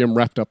carry him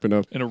wrapped up in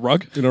a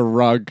rug? In a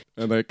rug,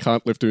 and they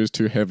can't lift him, he's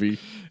too heavy.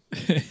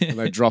 And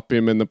they drop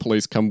him and the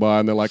police come by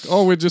and they're like,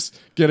 oh, we're just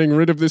getting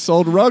rid of this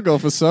old rug,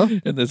 officer.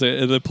 And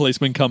the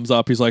policeman comes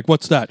up, he's like,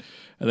 what's that?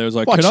 And they was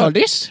like, what's all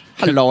this?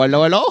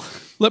 Hello.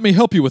 Let me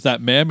help you with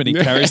that, ma'am. And he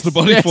carries the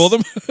body for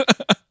them.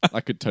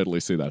 I could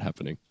totally see that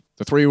happening.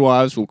 The three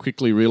wives will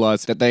quickly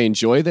realize that they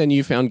enjoy their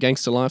newfound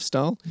gangster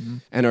lifestyle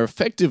and are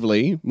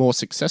effectively more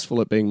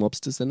successful at being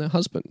mobsters than their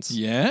husbands.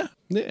 Yeah?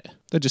 Yeah.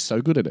 They're just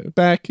so good at it.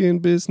 Back in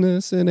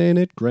business and ain't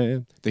it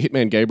grand. The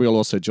hitman Gabriel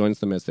also joins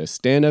them as their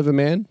standover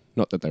man,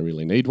 not that they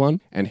really need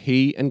one, and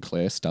he and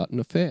Claire start an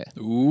affair.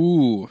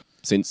 Ooh.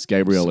 Since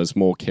Gabriel is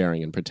more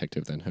caring and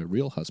protective than her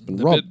real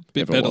husband, Rob.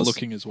 Bit better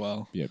looking as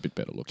well. Yeah, a bit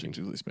better looking.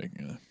 Generally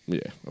speaking, yeah,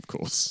 of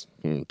course.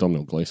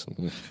 Domhnall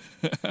Gleeson.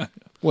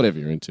 Whatever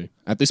you're into.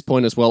 At this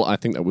point as well, I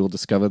think that we'll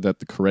discover that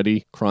the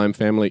Coretti crime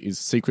family is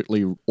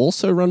secretly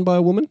also run by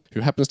a woman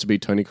who happens to be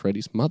Tony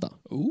Coretti's mother.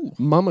 Ooh.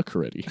 Mama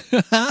Coretti.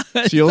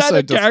 Is that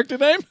a character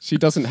name? She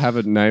doesn't have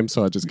a name,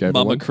 so I just gave her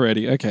one. Mama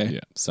Coretti, okay. Yeah,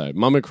 so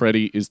Mama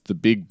Coretti is the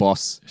big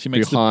boss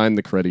behind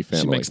the Coretti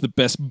family. She makes the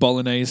best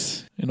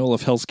bolognese in all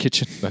of Hell's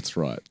Kitchen. That's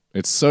right.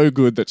 It's so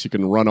good that she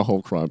can run a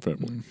whole crime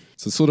family.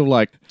 So sort of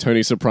like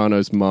Tony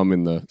Soprano's mum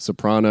in The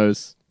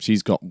Sopranos,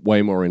 she's got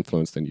way more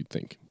influence than you'd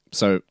think.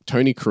 So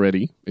Tony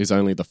Coretti is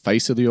only the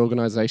face of the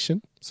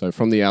organization. So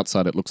from the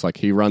outside, it looks like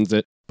he runs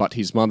it, but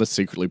his mother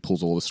secretly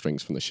pulls all the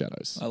strings from the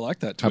shadows. I like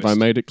that twist. Have I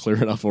made it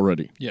clear enough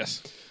already?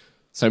 Yes.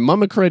 So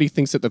Mama Coretti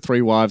thinks that the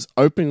three wives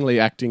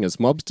openly acting as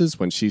mobsters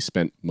when she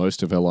spent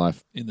most of her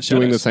life in the shadows,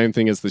 doing the same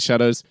thing as the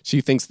shadows.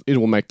 She thinks it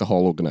will make the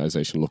whole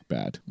organization look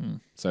bad.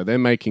 So they're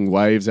making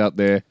waves out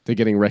there. They're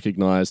getting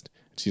recognized.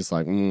 She's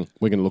like,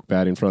 we're going to look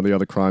bad in front of the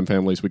other crime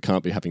families. We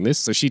can't be having this.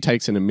 So she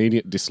takes an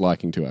immediate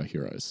disliking to our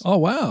heroes. Oh,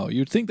 wow.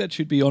 You'd think that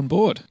she'd be on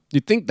board.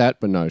 You'd think that,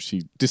 but no,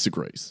 she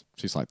disagrees.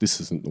 She's like, this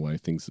isn't the way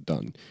things are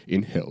done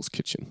in Hell's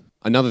Kitchen.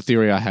 Another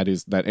theory I had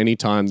is that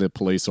anytime the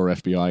police or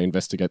FBI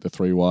investigate the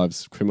three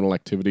wives' criminal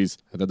activities,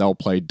 that they'll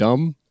play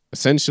dumb.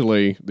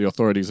 Essentially, the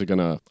authorities are going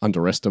to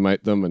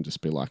underestimate them and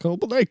just be like, oh,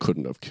 but they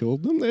couldn't have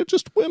killed them. They're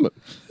just women.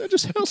 They're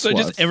just housewives. So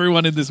just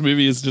everyone in this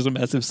movie is just a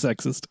massive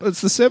sexist.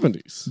 It's the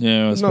 70s.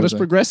 Yeah, it's not as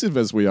progressive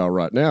as we are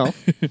right now.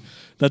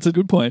 That's a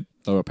good point.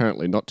 Though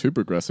apparently not too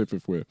progressive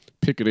if we're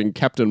picketing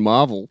Captain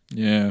Marvel.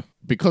 Yeah.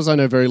 Because I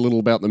know very little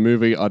about the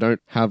movie, I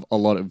don't have a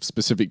lot of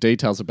specific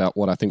details about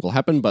what I think will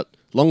happen, but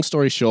long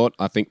story short,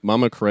 I think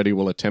Mama Coretti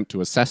will attempt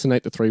to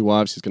assassinate the three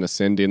wives. She's going to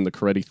send in the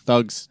Coretti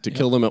thugs to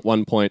kill them at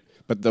one point,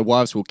 but the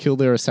wives will kill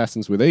their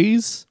assassins with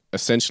ease,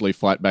 essentially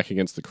fight back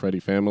against the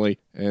Coretti family,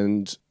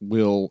 and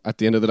will, at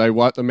the end of the day,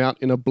 wipe them out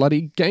in a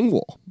bloody gang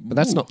war. But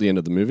that's not the end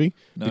of the movie,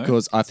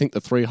 because I think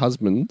the three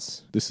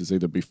husbands, this is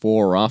either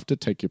before or after,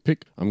 take your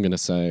pick. I'm going to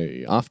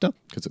say after,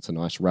 because it's a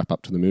nice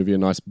wrap-up to the movie, a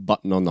nice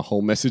button on the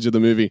whole message of the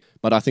movie.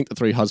 But I think the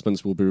three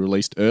husbands will be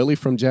released early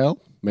from jail,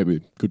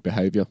 maybe good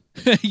behaviour.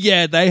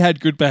 Yeah, they had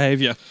good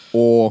behaviour.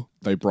 Or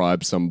they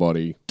bribe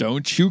somebody.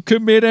 Don't you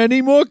commit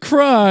any more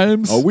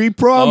crimes. Oh, we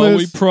promise. Oh,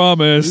 we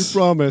promise. We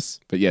promise.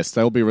 But yes,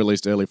 they'll be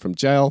released early from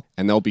jail,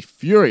 and they'll be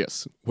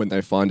furious when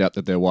they find out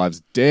that their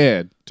wives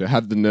dared to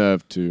have the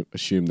nerve to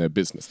assume their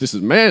business. This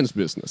is man's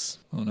business.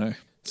 Oh, no.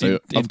 So,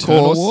 of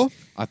Internal course, war?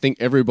 I think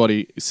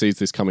everybody sees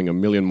this coming a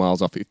million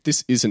miles off. If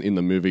this isn't in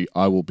the movie,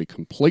 I will be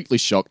completely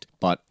shocked.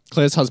 But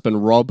Claire's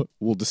husband, Rob,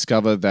 will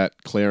discover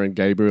that Claire and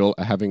Gabriel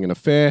are having an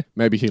affair.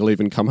 Maybe he'll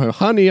even come home,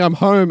 honey, I'm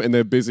home, and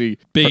they're busy.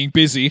 Being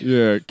busy.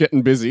 Yeah,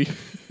 getting busy.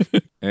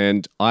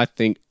 And I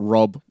think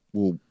Rob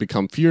will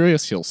become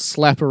furious. He'll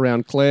slap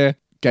around Claire.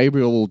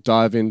 Gabriel will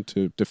dive in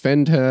to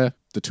defend her.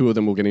 The two of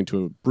them will get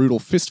into a brutal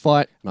fist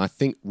fight. And I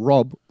think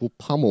Rob will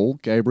pummel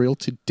Gabriel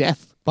to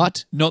death.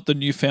 But not the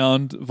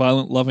newfound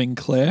violent loving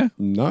Claire.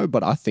 No,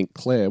 but I think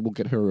Claire will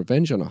get her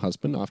revenge on her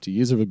husband after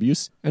years of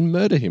abuse and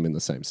murder him in the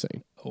same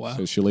scene. Oh, wow.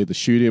 So she'll either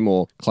shoot him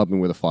or club him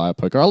with a fire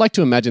poker. I like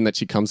to imagine that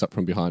she comes up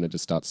from behind and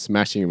just starts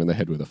smashing him in the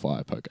head with a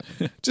fire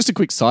poker. Just a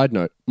quick side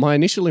note. My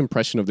initial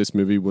impression of this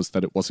movie was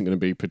that it wasn't going to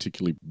be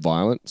particularly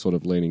violent, sort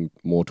of leaning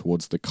more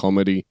towards the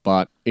comedy.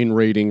 But in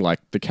reading like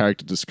the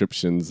character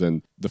descriptions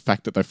and the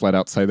fact that they flat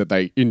out say that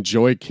they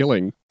enjoy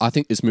killing, I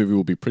think this movie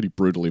will be pretty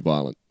brutally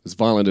violent. As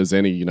violent as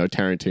any,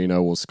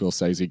 Tarantino or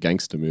Scorsese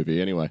gangster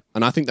movie anyway.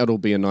 And I think that'll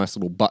be a nice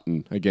little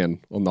button, again,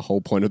 on the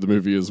whole point of the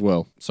movie as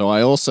well. So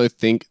I also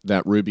think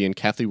that Ruby and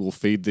Kathy will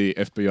feed the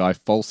FBI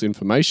false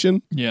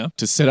information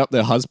to set up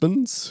their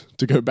husbands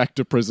to go back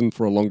to prison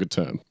for a longer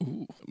term.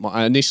 Ooh.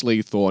 I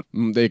initially thought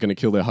they're going to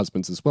kill their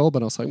husbands as well,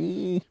 but I was like,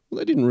 well,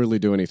 they didn't really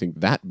do anything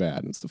that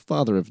bad. It's the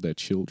father of their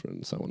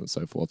children, so on and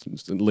so forth,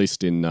 at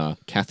least in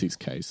Kathy's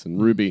case.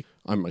 And Ruby,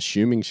 I'm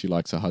assuming she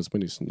likes her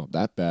husband. He's not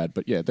that bad.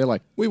 But yeah, they're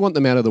like, we want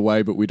them out of the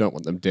way, but we don't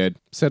want them dead.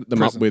 Set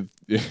them up with...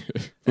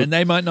 And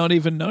they might not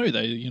even know.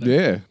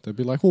 Yeah, they'd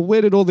be like, well,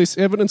 where did all this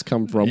evidence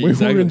come from?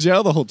 Exactly. We were in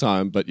jail the whole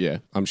time. But yeah,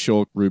 I'm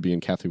sure Ruby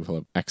and Kathy will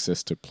have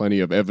access to plenty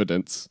of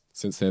evidence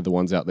since they're the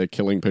ones out there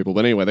killing people.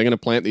 But anyway, they're going to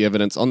plant the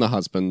evidence on the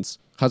husbands.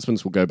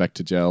 Husbands will go back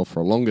to jail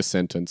for a longer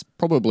sentence,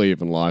 probably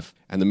even life.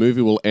 And the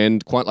movie will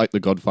end quite like The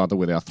Godfather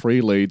with our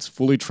three leads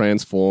fully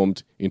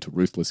transformed into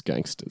ruthless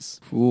gangsters.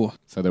 Ooh.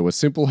 So there were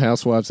simple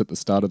housewives at the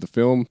start of the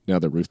film. Now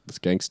they're ruthless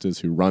gangsters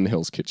who run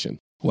Hell's Kitchen.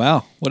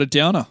 Wow, what a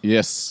downer.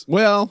 Yes.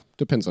 Well,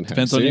 depends on how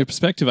Depends you see on your it.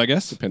 perspective, I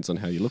guess. Depends on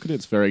how you look at it.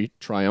 It's very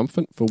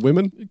triumphant for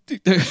women.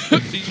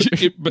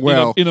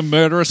 Well, in a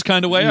murderous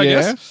kind of way, I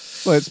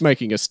guess. Well, it's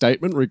making a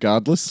statement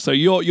regardless. So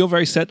you're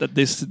very set that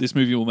this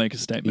movie will make a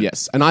statement.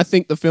 Yes, and I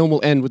think the film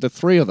will end with the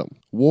three of them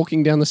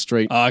walking down the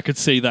street. Oh, I could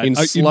see that. In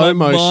slow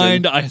my motion.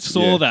 mind, I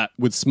saw that.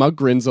 With smug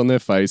grins on their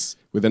face,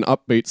 with an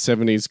upbeat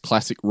 70s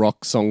classic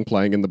rock song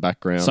playing in the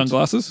background.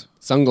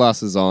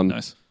 Sunglasses on.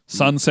 Nice.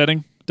 Sun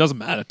setting. Doesn't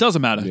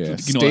matter. Yeah.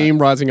 Steam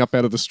rising up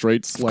out of the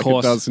streets like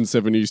it does in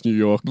 70s New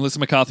York. Melissa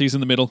McCarthy's in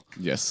the middle.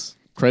 Yes.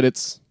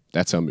 Credits.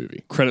 That's our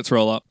movie. Credits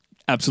roll up.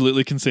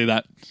 Absolutely can see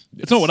that.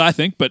 Yes. It's not what I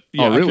think, but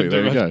yeah, really?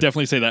 I can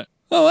definitely see that.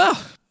 Oh, wow.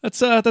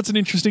 That's an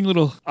interesting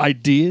little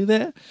idea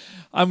there.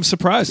 I'm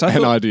surprised.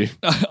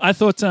 I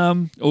thought,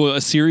 or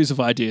a series of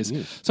ideas.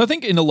 So I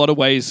think in a lot of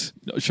ways,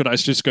 should I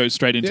just go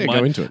straight into mine?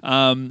 Go into it.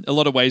 A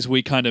lot of ways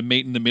we kind of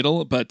meet in the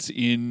middle, but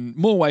in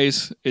more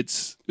ways,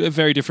 it's a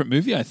very different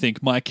movie, I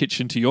think. My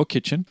kitchen to your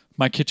kitchen.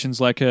 My kitchen's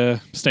like a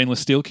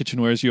stainless steel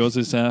kitchen, whereas yours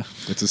is...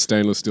 it's a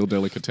stainless steel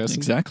delicatessen.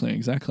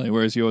 Exactly.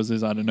 Whereas yours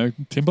is, I don't know,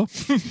 timber.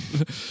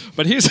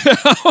 But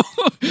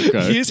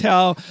here's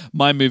how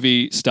my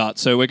movie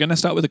starts. So we're going to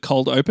start with a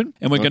cold open,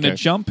 and we're going to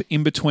jump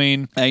in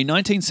between a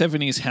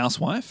 1970s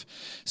housewife,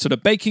 sort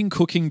of baking,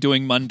 cooking,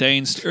 doing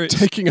mundane...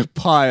 Taking a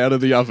pie out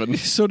of the oven,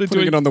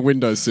 putting it on the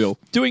windowsill.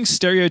 Doing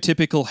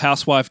stereotypical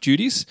housewife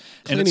duties.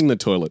 Cleaning the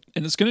toilet.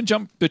 And it's going to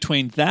jump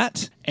between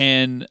that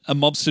and a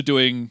mobster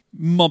doing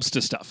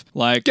mobster stuff.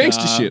 Like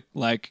gangster shit.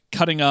 Like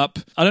cutting up.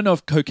 I don't know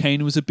if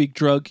cocaine was a big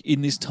drug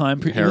in this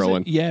time.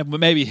 Heroin. Yeah, but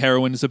maybe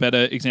heroin is a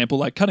better example.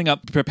 Like cutting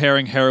up,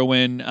 preparing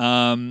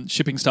heroin,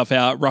 shipping stuff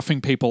out,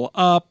 roughing people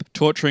up,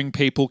 torturing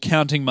people,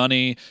 counting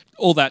money,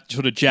 all that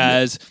sort of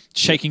jazz,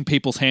 shaking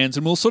people's hands.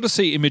 And we'll sort of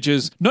see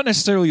images, not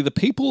necessarily the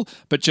people,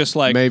 but just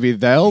like... Maybe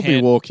they'll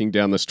be walking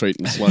down the street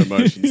in slow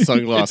motion,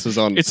 sunglasses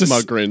on,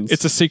 smug grins.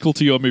 It's a sequel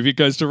to your movie. It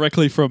goes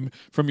directly from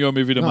your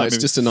movie to my movie. It's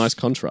just a nice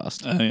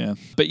contrast. Oh, yeah.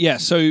 But yeah,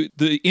 so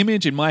the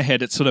image in my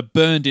head, it's sort of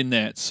burned in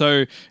there. It's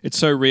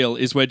so real,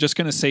 is we're just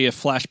going to see a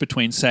flash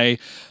between, say,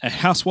 a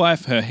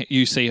housewife,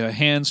 you see her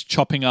hands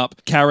chopping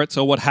up carrots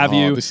or what have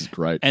you. This is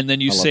great. And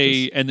then you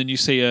see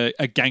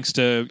a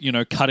gangster,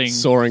 cutting...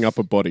 Sawing up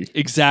a body.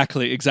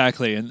 Exactly.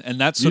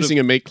 And that's sort using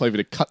a meat cleaver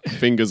to cut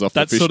fingers off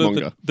the fishmonger. That's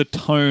sort of the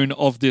tone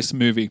of this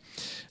movie.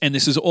 And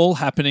this is all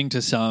happening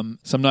to some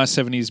nice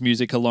 70s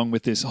music along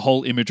with this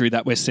whole imagery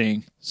that we're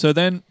seeing. So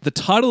then the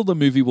title of the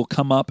movie will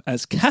come up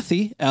as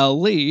Kathy, our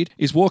lead,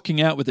 is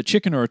walking out with a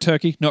chicken or a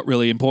turkey, not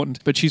really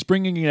important, but she's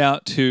bringing it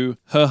out to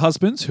her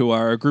husbands, who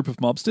are a group of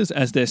mobsters,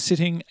 as they're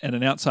sitting at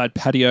an outside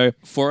patio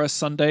for a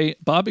Sunday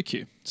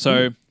barbecue.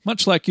 So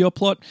much like your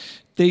plot,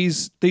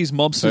 these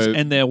mobsters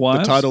and their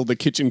wives... The title, The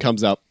Kitchen,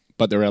 comes up,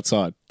 but they're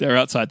outside. They're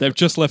outside. They've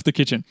just left the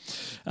kitchen.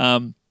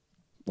 1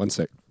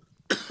 sec.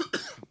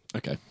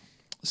 Okay.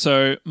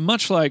 So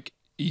much like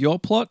your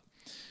plot,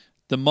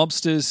 the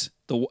mobsters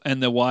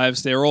and their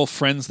wives, they're all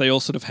friends. They all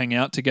sort of hang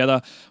out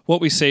together. What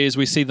we see is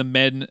the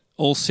men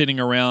all sitting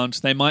around.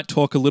 They might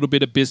talk a little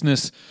bit of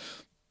business.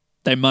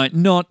 They might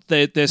not.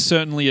 There's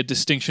certainly a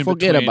distinction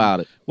between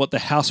about it. What the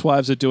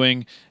housewives are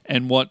doing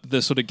and what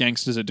the sort of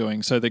gangsters are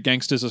doing. So the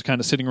gangsters are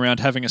kind of sitting around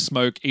having a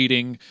smoke,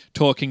 eating,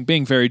 talking,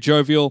 being very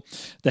jovial.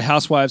 The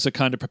housewives are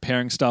kind of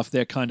preparing stuff.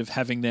 They're kind of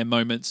having their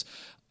moments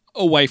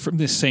away from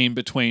this scene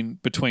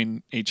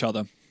between each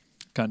other,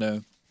 kind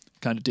of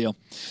deal.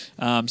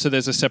 So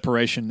there's a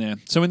separation there.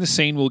 So in the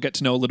scene, we'll get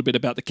to know a little bit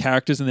about the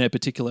characters and their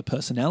particular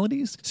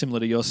personalities.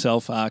 Similar to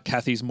yourself,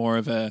 Kathy's more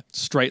of a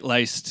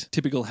straight-laced,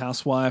 typical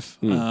housewife.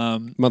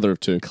 Mother of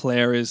two.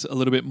 Claire is a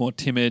little bit more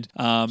timid.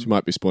 She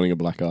might be sporting a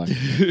black eye.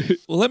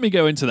 Well, let me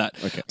go into that.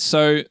 Okay.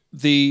 So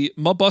the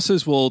mob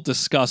bosses will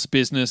discuss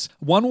business.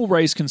 One will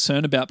raise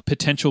concern about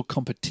potential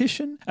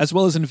competition, as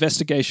well as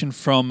investigation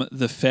from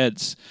the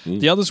feds.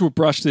 The others will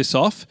brush this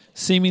off,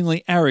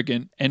 seemingly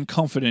arrogant and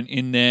confident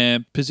in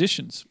their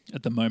positions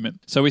at the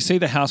moment. So we see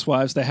the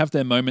housewives, they have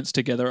their moments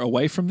together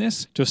away from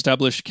this to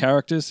establish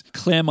characters.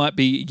 Claire might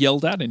be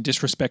yelled at and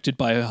disrespected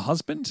by her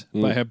husband,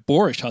 by her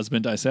boorish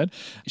husband, I said.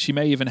 She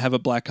may even have a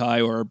black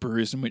eye or a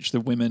bruise in which the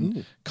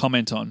women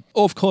comment on.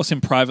 Or, of course,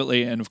 in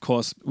privately and, of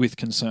course, with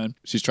concern.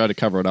 She's tried to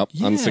cover it up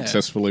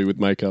unsuccessfully with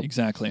makeup.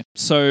 Exactly.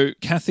 So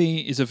Kathy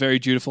is a very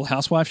dutiful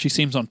housewife. She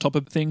seems on top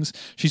of things.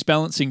 She's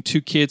balancing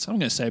two kids. I'm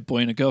going to say a boy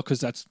and a girl because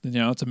that's,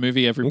 it's a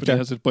movie. Everybody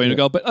has a boy and a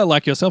girl. But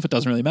like yourself, it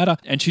doesn't really matter.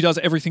 And she does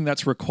everything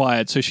that's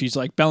required. So she's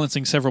like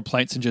balancing several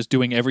plates and just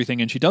doing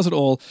everything. And she does it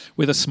all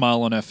with a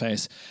smile on her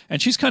face.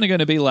 And she's kind of going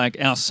to be like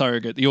our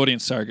surrogate, the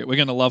audience surrogate. We're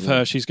going to love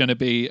her. She's going to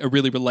be a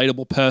really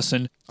relatable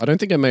person. I don't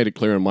think I made it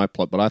clear in my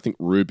plot, but I think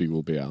Ruby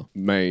will be our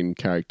main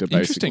character,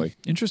 basically.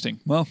 Interesting.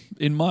 Well,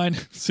 in mine,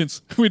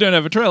 since we don't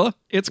have a trailer,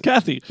 it's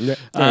Kathy. Yeah,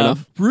 fair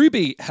enough.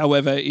 Ruby,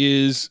 however,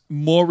 is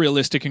more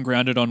realistic and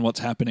grounded on what's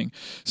happening.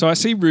 So I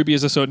see Ruby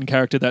as a certain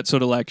character that's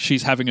sort of like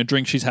she's having a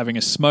drink, she's having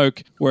a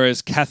smoke,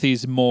 whereas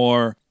Kathy's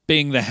more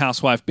being the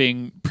housewife,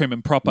 being prim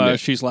and proper. Yeah.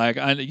 She's like,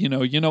 you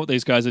know what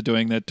these guys are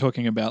doing. They're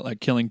talking about like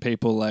killing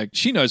people. Like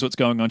she knows what's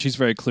going on. She's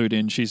very clued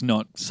in. She's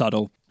not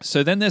subtle.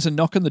 So then there's a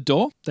knock on the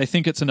door. They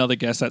think it's another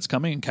guest that's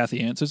coming, and Kathy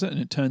answers it, and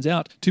it turns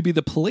out to be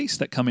the police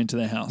that come into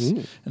their house.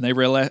 And they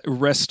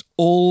arrest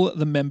all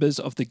the members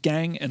of the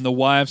gang, and the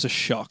wives are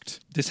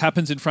shocked. This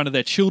happens in front of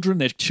their children.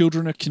 Their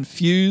children are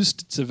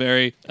confused. It's a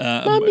very...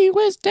 Mommy,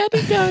 where's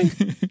Daddy going?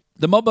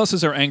 The mob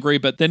bosses are angry,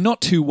 but they're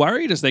not too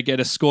worried as they get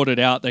escorted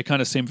out. They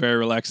kind of seem very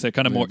relaxed. They're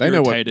kind of more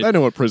irritated. They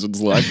know what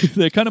prison's like.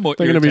 They're kind of more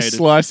They're irritated. They're going to be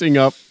slicing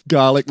up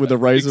garlic with a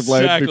razor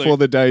blade before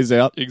the day's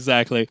out.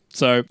 Exactly.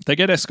 So they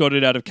get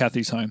escorted out of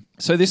Kathy's home.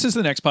 So this is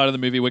the next part of the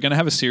movie. We're going to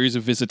have a series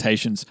of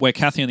visitations where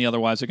Kathy and the other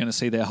wives are going to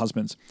see their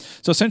husbands.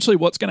 So essentially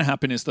what's going to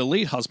happen is the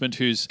lead husband,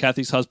 who's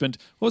Kathy's husband,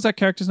 what was that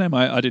character's name?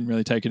 I didn't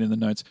really take it in the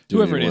notes.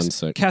 Whoever it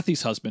is,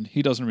 Kathy's husband.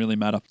 He doesn't really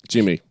matter.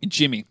 Jimmy.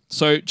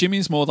 So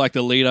Jimmy's more like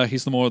the leader.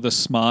 He's the more of the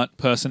smart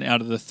person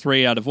out of the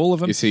three, out of all of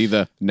them. Is he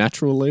the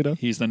natural leader?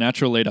 He's the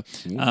natural leader.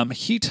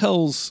 He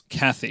tells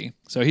Kathy,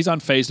 so he's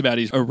unfazed about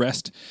his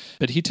arrest,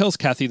 but he tells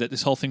Kathy that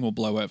this whole thing will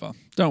blow over.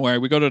 Don't worry,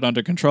 we got it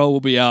under control. We'll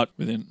be out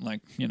within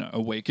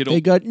a week.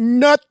 They got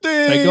nothing.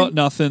 They got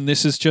nothing.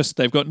 This is just,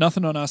 they've got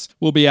nothing on us.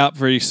 We'll be out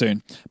very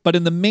soon. But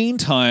in the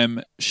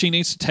meantime, she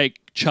needs to take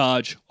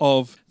charge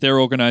of their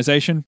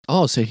organization.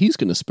 Oh, so he's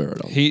going to spur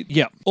it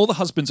on. All the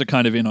husbands are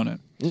kind of in on it.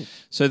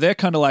 So they're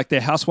kind of like their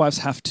housewives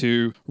have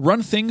to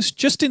run things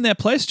just in their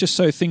place, just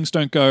so things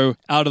don't go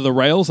out of the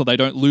rails or they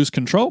don't lose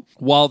control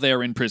while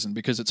they're in prison,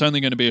 because it's only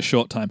going to be a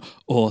short time.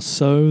 Or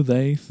so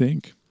they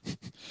think.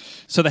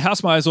 So the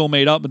housewives all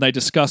meet up and they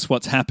discuss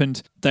what's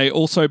happened. They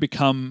also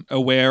become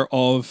aware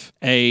of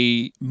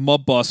a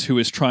mob boss who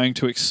is trying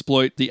to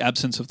exploit the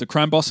absence of the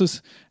crime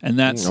bosses, and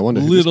that's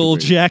Little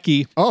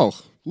Jackie. Oh,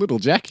 Little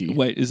Jackie.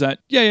 Wait, is that...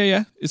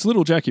 Yeah. It's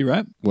Little Jackie,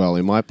 right? Well,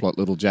 in my plot,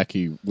 Little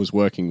Jackie was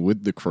working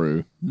with the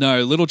crew.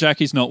 No, Little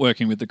Jackie's not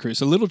working with the crew.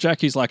 So Little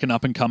Jackie's like an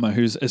up-and-comer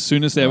who's, as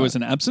soon as there was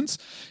an absence,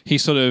 he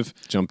sort of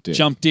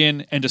jumped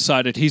in and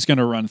decided he's going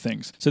to run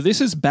things. So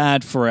this is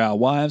bad for our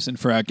wives and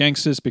for our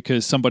gangsters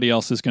because somebody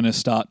else is going to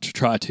start to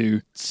try to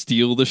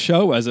steal the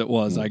show as it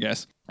was, I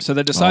guess. So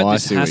they decide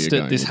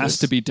this has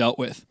to be dealt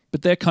with.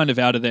 But they're kind of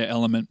out of their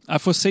element. I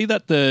foresee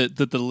that the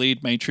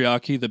lead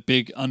matriarchy, the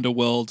big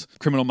underworld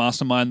criminal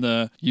mastermind,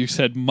 you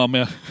said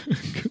Mama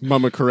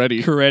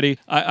Coretti.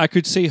 I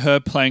could see her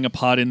playing a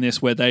part in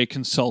this where they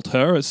consult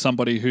her as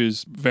somebody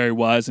who's very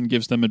wise and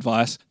gives them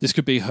advice. This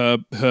could be her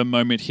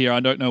moment here.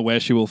 I don't know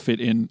where she will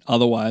fit in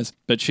otherwise,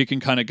 but she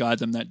can kind of guide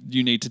them that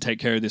you need to take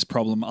care of this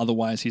problem.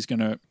 Otherwise, he's going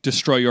to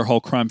destroy your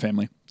whole crime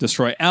family.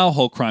 Destroy our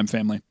whole crime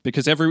family.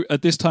 Because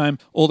at this time,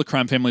 all the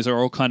crime families are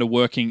all kind of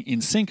working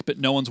in sync, but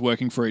no one's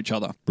working for each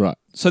other. Right.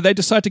 So they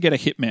decide to get a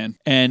hitman,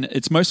 and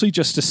it's mostly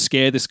just to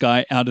scare this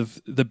guy out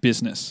of the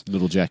business.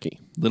 Little Jackie,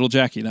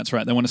 that's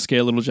right. They want to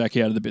scare Little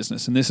Jackie out of the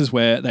business. And this is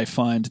where they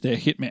find their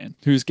hitman,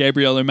 who's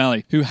Gabriel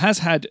O'Malley, who has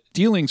had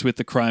dealings with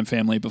the crime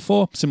family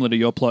before, similar to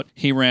your plot.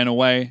 He ran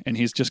away, and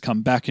he's just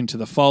come back into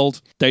the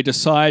fold. They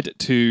decide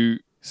to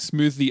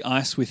smooth the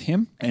ice with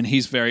him, and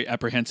he's very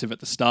apprehensive at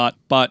the start,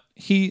 but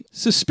he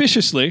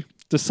suspiciously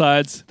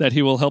decides that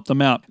he will help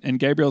them out. And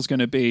Gabriel's going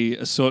to be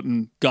a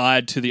certain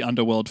guide to the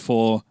underworld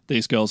for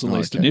these girls, at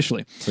least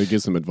initially. So he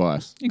gives them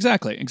advice.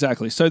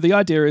 Exactly. So the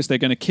idea is they're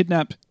going to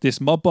kidnap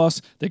this mob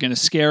boss, they're going to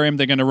scare him,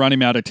 they're going to run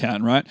him out of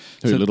town, right?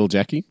 Little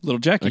Jackie? Little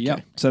Jackie, yeah.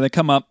 So they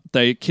come up,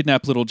 they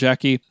kidnap Little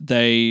Jackie,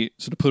 they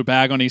sort of put a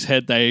bag on his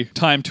head, they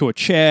tie him to a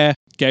chair.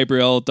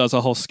 Gabriel does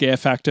a whole scare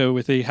factor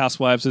with the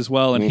housewives as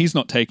well, and he's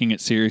not taking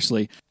it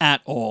seriously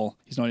at all.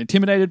 He's not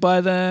intimidated by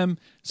them,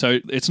 so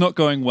it's not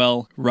going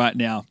well right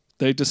now.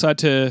 They decide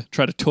to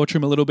try to torture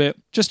him a little bit,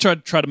 just try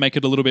to make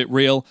it a little bit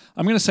real.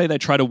 I'm going to say they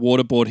try to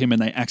waterboard him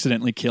and they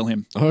accidentally kill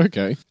him.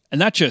 Okay.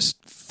 And that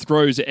just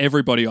throws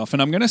everybody off.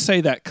 And I'm going to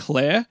say that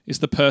Claire is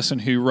the person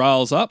who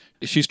riles up.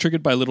 She's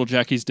triggered by Little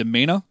Jackie's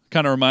demeanor.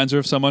 Kind of reminds her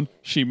of someone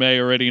she may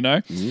already know.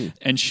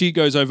 And she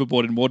goes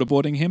overboard in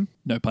waterboarding him.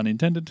 No pun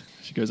intended.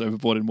 She goes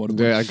overboard in waterboarding.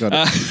 Yeah, I got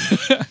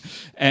it.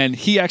 And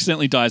he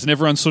accidentally dies and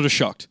everyone's sort of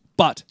shocked.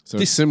 But so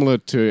it's similar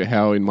to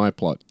how in my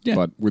plot,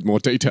 but with more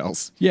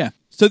details. Yeah.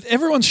 So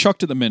everyone's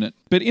shocked at the minute.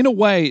 But in a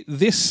way,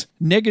 this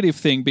negative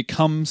thing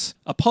becomes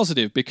a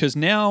positive because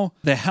now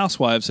their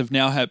housewives have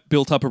now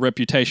built up a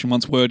reputation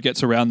once word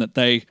gets around that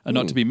they are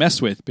not to be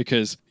messed with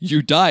because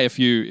you die if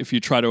you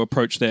try to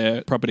approach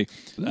their property.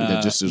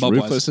 They're just as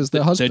ruthless as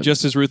their husbands. They're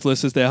just as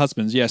ruthless as their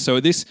husbands, yeah.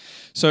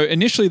 So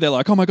initially they're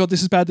like, oh my God,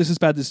 this is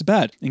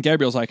bad. And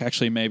Gabriel's like,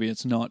 actually, maybe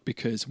it's not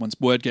because once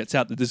word gets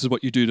out that this is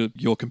what you do to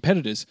your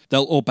competitors,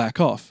 they'll all back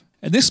off.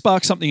 And this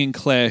sparks something in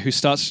Claire who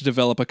starts to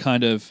develop a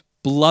kind of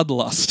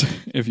bloodlust,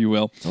 if you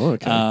will. Oh,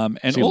 okay.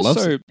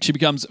 And she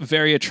becomes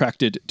very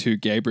attracted to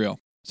Gabriel.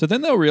 So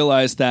then they'll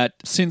realize that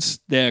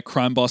since their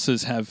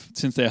husbands,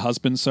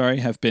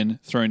 have been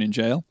thrown in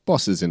jail.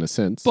 Bosses in a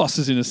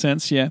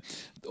sense, yeah.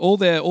 All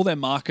their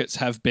markets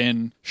have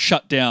been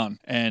shut down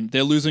and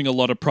they're losing a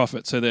lot of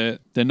profit, so they're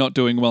not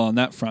doing well on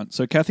that front.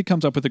 So Kathy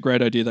comes up with a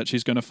great idea that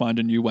she's going to find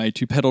a new way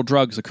to peddle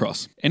drugs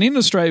across. And in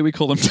Australia we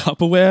call them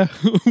Tupperware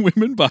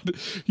women, but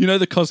you know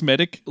the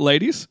cosmetic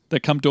ladies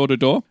that come door to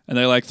door and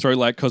they throw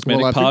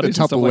cosmetic parties.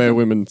 Think the Tupperware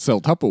women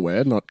sell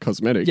Tupperware, not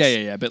cosmetics.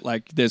 Yeah. But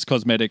there's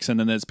cosmetics and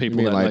then there's people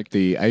you mean that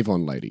the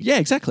Avon lady. Yeah,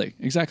 exactly.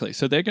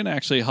 So they're going to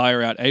actually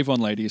hire out Avon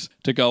ladies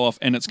to go off,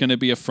 and it's going to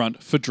be a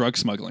front for drug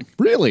smuggling.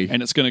 Really?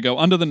 And it's going to go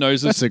under the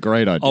noses That's a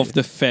great idea. of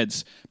the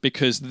feds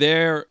because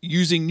they're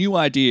using new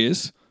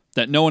ideas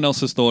that no one else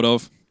has thought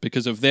of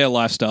because of their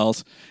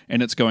lifestyles,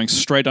 and it's going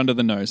straight under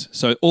the nose.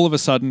 So all of a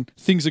sudden,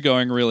 things are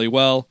going really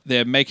well.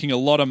 They're making a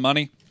lot of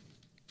money.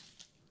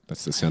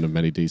 That's the sound of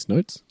Matty D's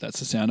notes. That's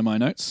the sound of my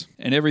notes.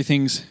 And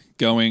everything's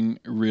going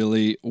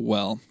really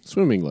well.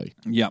 Swimmingly.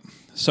 Yeah.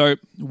 So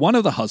one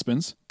of the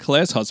husbands,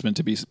 Claire's husband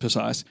to be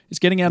precise, is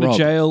getting out of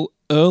jail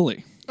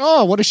early.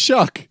 Oh, what a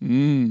shock.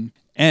 And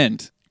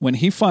when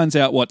he finds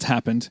out what's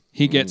happened,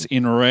 he gets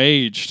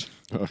enraged.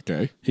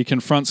 Okay. He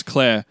confronts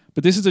Claire,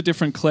 but this is a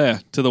different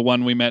Claire to the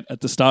one we met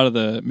at the start of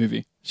the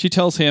movie. She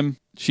tells him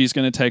she's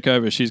going to take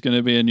over. She's going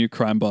to be a new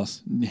crime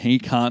boss. He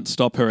can't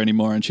stop her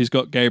anymore, and she's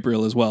got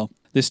Gabriel as well.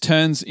 This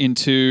turns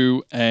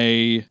into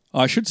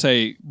I should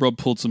say Rob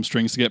pulled some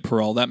strings to get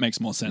parole. That makes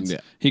more sense.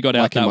 Yeah. He got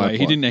out that way.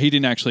 He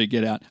didn't actually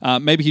get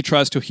out. Maybe he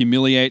tries to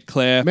humiliate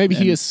Claire. Maybe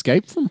he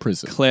escaped from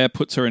prison. Claire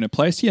puts her in a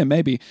place. Yeah,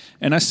 maybe.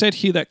 And I said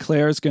here that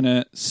Claire is going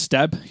to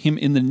stab him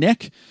in the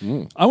neck.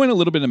 I went a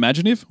little bit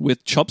imaginative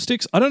with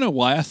chopsticks. I don't know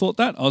why I thought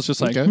that. I was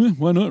just like,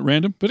 why not?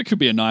 Random. But it could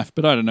be a knife,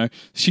 but I don't know.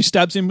 She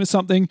stabs him with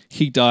something.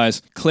 He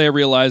dies. Claire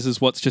realizes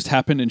what's just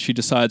happened and she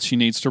decides she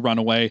needs to run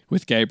away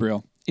with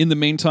Gabriel. In the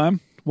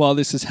meantime, while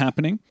this is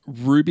happening,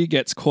 Ruby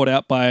gets caught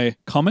out by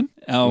Common,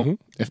 our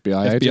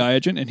FBI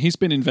agent, and he's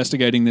been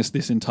investigating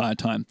this entire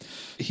time.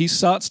 He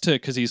starts to,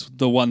 because he's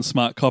the one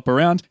smart cop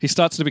around, he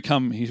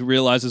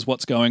realizes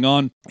what's going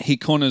on. He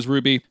corners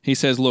Ruby. He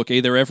says, look,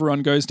 either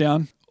everyone goes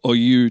down or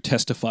you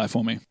testify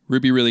for me.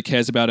 Ruby really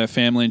cares about her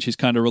family and she's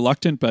kind of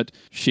reluctant, but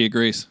she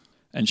agrees.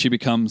 And she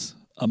becomes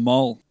a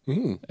mole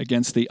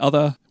against the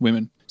other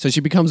women. So she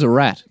becomes a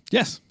rat.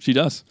 Yes, she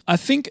does. I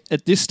think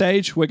at this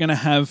stage, we're going to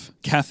have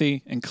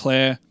Kathy and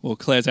Claire. Well,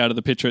 Claire's out of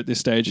the picture at this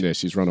stage. Yeah,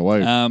 she's run away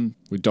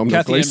with Dominic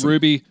Kathy Gleeson. and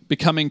Ruby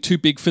becoming too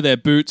big for their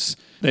boots.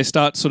 They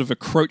start sort of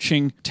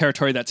encroaching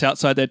territory that's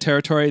outside their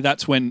territory.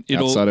 That's when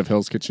outside of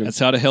Hell's Kitchen.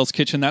 Outside of Hell's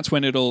Kitchen. That's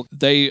when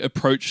they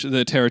approach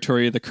the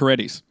territory of the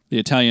Corettis, the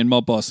Italian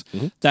mob boss,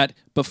 that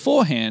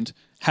beforehand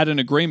had an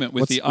agreement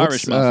with the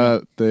Irish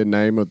mafia. The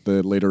name of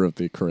the leader of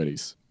the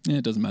Corettis? Yeah,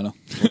 it doesn't matter.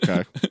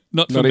 Okay.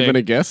 Not even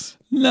a guess?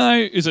 No.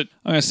 Is it?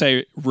 I'm going to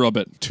say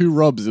Robert. 2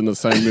 Robs in the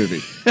same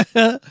movie.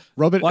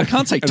 Robert. Well, I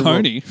can't say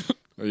Tony.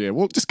 Oh, yeah,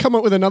 well, just come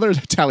up with another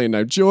Italian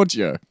name.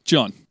 Giorgio.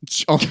 John.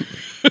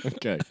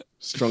 Okay.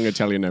 Strong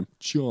Italian name.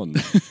 John.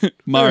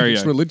 Mario.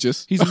 It's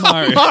religious. He's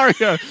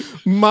Mario.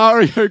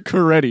 Mario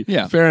Coretti.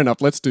 Yeah. Fair enough.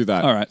 Let's do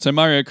that. All right. So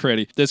Mario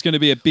Coretti. There's going to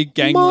be a big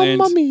gangland.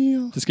 Mamma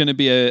mia. There's going to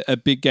be a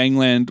big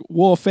gangland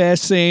warfare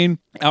scene.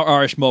 Our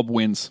Irish mob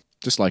wins.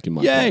 Just like in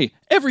my Yay!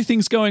 plot.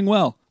 Everything's going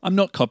well. I'm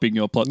not copying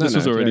your plot. This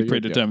was already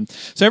predetermined.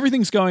 So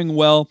everything's going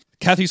well.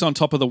 Kathy's on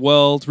top of the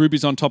world.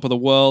 Ruby's on top of the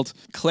world.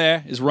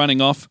 Claire is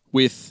running off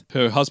with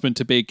her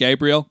husband-to-be,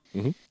 Gabriel.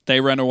 They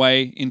run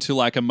away into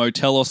like a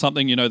motel or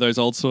something, you know, those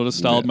old sort of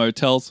styled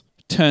motels.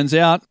 Turns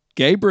out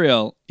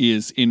Gabriel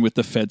is in with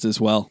the feds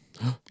as well.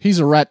 He's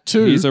a rat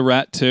too. He's a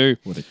rat too.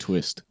 What a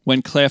twist.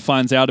 When Claire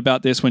finds out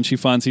about this, when she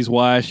finds his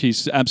wire,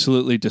 she's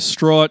absolutely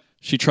distraught.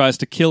 She tries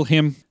to kill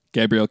him.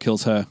 Gabriel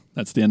kills her.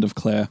 That's the end of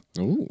Claire.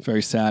 Ooh.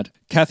 Very sad.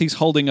 Kathy's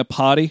holding a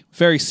party,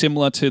 very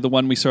similar to the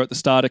one we saw at the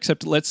start,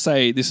 except let's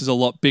say this is a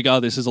lot bigger.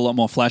 This is a lot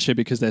more flashy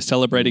because they're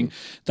celebrating.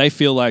 They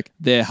feel like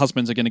their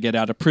husbands are going to get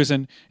out of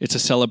prison. It's a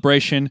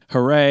celebration.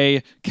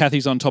 Hooray.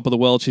 Kathy's on top of the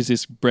world. She's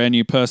this brand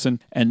new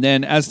person. And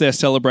then as they're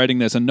celebrating,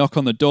 there's a knock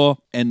on the door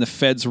and the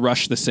feds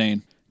rush the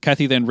scene.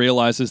 Kathy then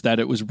realizes that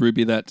it was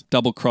Ruby that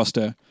double-crossed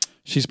her.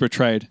 She's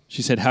betrayed.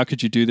 She said, how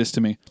could you do this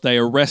to me? They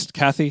arrest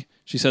Kathy.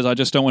 She says, I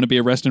just don't want to be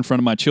arrested in front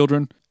of my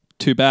children.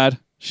 Too bad.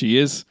 She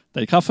is.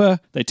 They cuff her.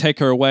 They take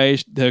her away.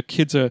 Their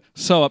kids are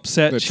so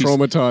upset. They're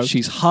traumatized.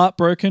 She's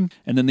heartbroken.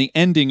 And then the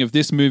ending of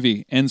this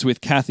movie ends with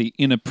Kathy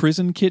in a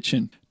prison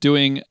kitchen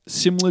doing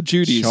similar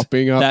duties.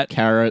 Chopping up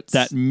carrots.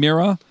 That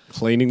mirror.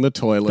 Cleaning the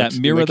toilet. That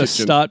mirror the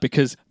start,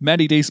 because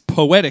Matty D's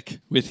poetic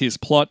with his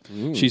plot.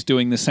 She's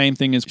doing the same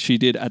thing as she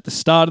did at the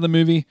start of the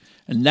movie.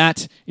 And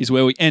that is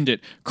where we end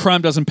it.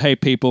 Crime doesn't pay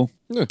people.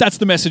 Yeah. That's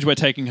the message we're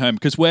taking home,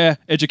 because we're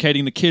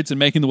educating the kids and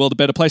making the world a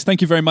better place.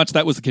 Thank you very much.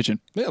 That was The Kitchen.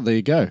 Yeah, there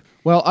you go.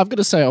 Well, I've got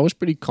to say, I was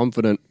pretty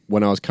confident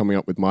when I was coming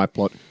up with my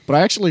plot, but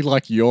I actually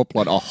like your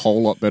plot a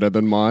whole lot better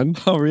than mine.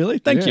 Oh, really?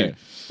 Thank you.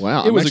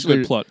 Wow. It was a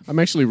good plot. I'm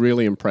actually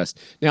really impressed.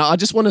 Now, I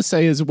just want to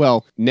say as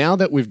well, now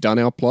that we've done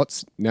our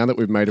plots, now that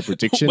we've made a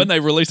prediction... when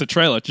they release a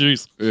trailer,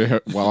 jeez.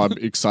 Well, I'm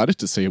excited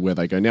to see where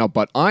they go now,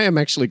 but I am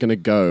actually going to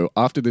go,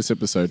 after this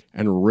episode,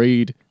 and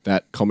read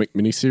that comic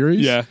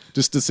miniseries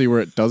just to see where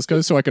it does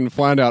go, so I can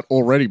find out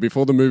already,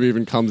 before the movie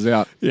even comes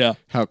out,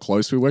 how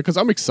close we were, because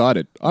I'm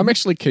excited. I'm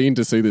actually keen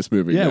to see this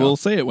movie. Yeah, we'll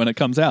see it when it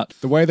comes out.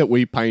 The way that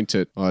we paint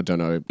it, I don't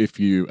know if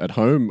you at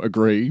home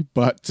agree,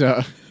 but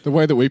the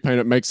way that we paint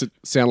it makes it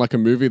sound like a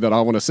movie that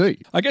I want to see.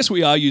 I guess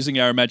we are using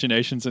our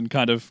imaginations and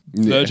kind of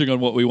verging on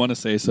what we want to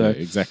see, so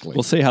exactly.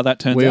 We'll see how that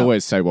turns out. We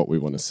always say what we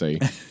want to see.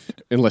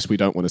 Unless we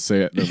don't want to see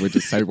it, then we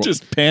just say what...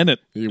 just pan it.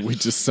 We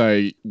just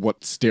say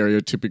what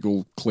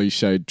stereotypical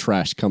cliched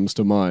trash comes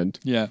to mind.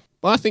 Yeah.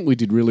 But I think we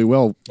did really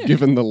well,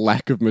 given the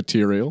lack of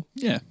material.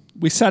 Yeah.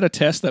 We sat a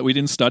test that we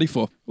didn't study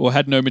for, or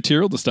had no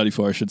material to study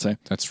for, I should say.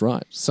 That's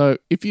right. So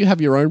if you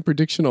have your own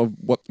prediction of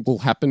what will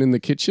happen in The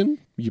Kitchen,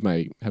 you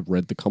may have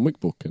read the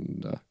comic book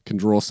and can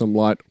draw some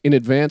light in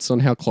advance on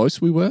how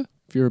close we were.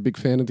 If you're a big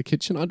fan of The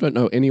Kitchen, I don't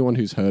know anyone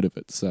who's heard of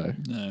it, so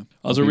no.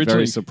 I was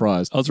very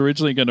surprised. I was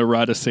originally going to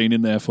write a scene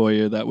in there for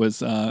you that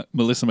was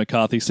Melissa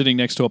McCarthy sitting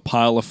next to a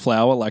pile of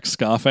flour like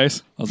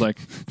Scarface. I was like,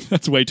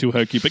 that's way too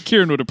hokey, but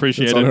Kieran would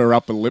appreciate it. It's on her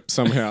upper lip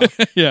somehow.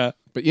 Yeah.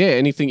 But yeah,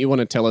 anything you want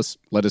to tell us,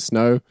 let us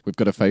know. We've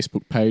got a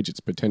Facebook page. It's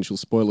Potential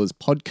Spoilers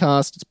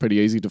Podcast. It's pretty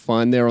easy to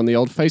find there on the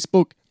old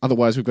Facebook.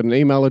 Otherwise, we've got an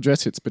email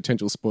address. It's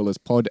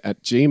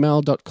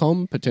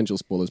potentialspoilerspod@gmail.com. Potential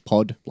Spoilers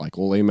Pod, like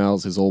all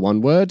emails, is all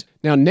one word.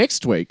 Now,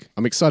 next week,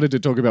 I'm excited to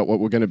talk about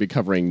what we're going to be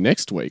covering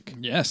next week.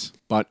 Yes.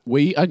 But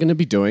we are going to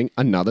be doing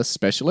another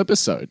special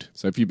episode.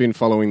 So if you've been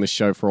following the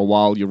show for a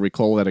while, you'll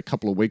recall that a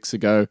couple of weeks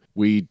ago,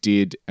 we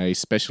did a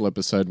special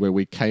episode where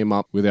we came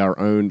up with our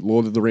own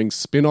Lord of the Rings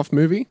spin-off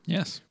movie.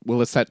 Yes.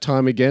 Well, it's that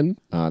time again.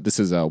 This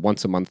is a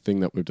once-a-month thing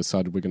that we've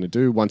decided we're going to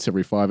do, once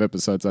every 5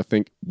 episodes, I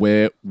think,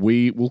 where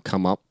we will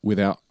come up with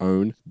our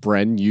own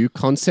brand new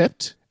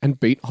concept and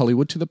beat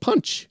Hollywood to the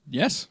punch.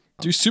 Yes.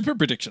 do super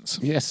predictions.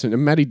 Yes, and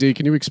Matty D,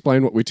 can you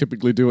explain what we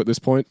typically do at this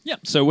point? Yeah,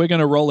 so we're going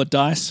to roll a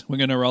dice. We're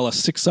going to roll a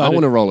six-sided... I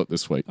want to roll it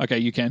this week. Okay,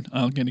 you can.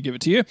 I'm going to give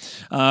it to you.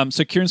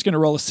 So Kieran's going to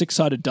roll a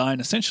six-sided die,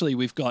 and essentially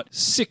we've got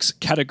 6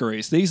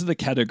 categories. These are the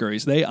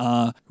categories. They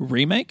are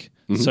remake,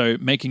 so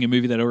making a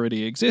movie that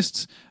already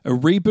exists, a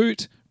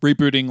reboot,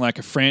 rebooting like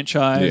a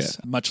franchise,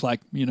 much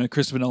like,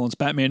 Christopher Nolan's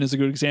Batman is a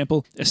good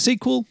example. A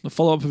sequel, a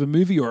follow-up of a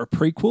movie, or a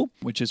prequel,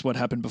 which is what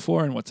happened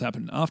before and what's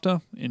happened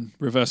after, in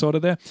reverse order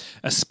there.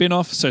 A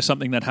spin-off, so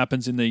something that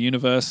happens in the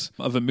universe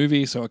of a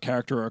movie, so a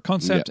character or a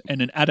concept.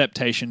 And an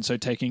adaptation, so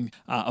taking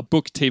a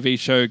book, TV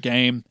show,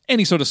 game,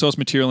 any sort of source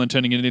material and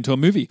turning it into a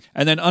movie.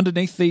 And then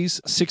underneath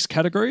these 6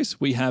 categories,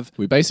 we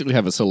basically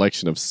have a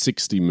selection of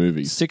 60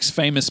 movies. 6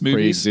 famous movies.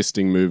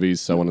 Pre-existing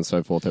movies, so on and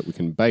so forth, that we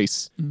can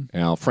base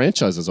our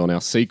franchises on, our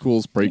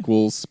sequels,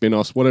 prequels,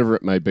 spin-offs, whatever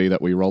it may be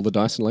that we roll the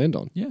dice and land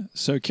on. Yeah.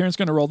 So Kieran's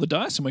going to roll the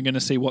dice and we're going to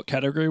see what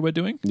category we're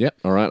doing. Yep.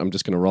 All right. I'm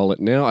just going to roll it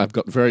now. I've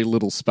got very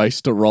little space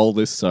to roll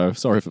this, so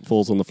sorry if it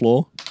falls on the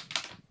floor.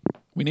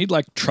 We need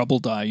like trouble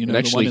die, it the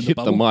actually one in hit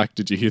the bubble. the mic.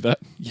 Did you hear that?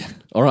 Yeah.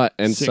 All right.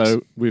 And 6.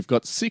 so we've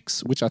got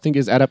 6, which I think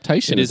is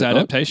adaptation. It is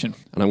adaptation.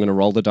 And I'm going to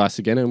roll the dice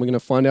again and we're going to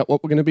find out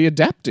what we're going to be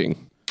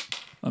adapting.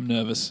 I'm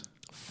nervous.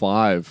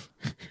 5.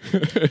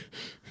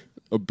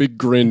 A big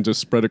grin just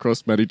spread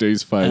across Matty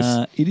D's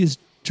face. It is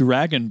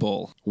Dragon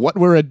Ball. What,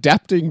 we're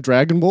adapting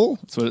Dragon Ball?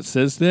 That's what it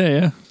says there,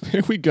 yeah.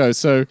 Here we go.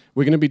 So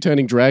we're going to be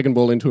turning Dragon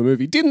Ball into a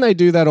movie. Didn't they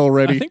do that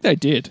already? I think they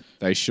did.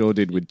 They sure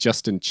did, with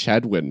Justin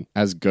Chadwin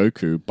as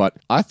Goku. But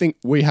I think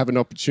we have an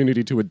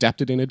opportunity to adapt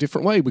it in a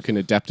different way. We can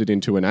adapt it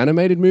into an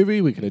animated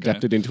movie. We can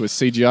adapt it into a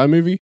CGI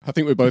movie. I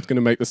think we're both going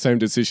to make the same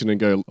decision and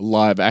go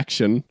live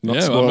action,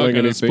 not spoiling I'm not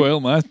anything. to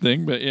spoil my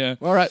thing, but yeah.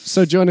 All right,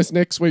 so join us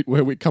next week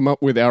where we come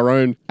up with our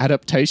own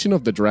adaptation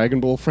of the Dragon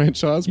Ball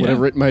franchise,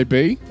 whatever it may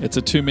be. It's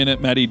a 2-minute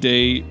Matty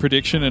D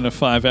prediction and a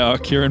 5-hour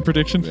Kieran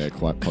prediction. Yeah,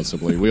 quite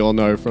possibly. We all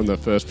know from the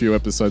first few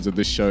episodes of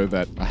this show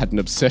that I had an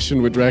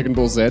obsession with Dragon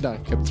Ball Z. I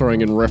kept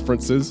throwing in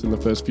references in the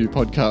first few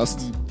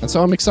podcasts. And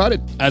so I'm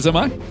excited. As am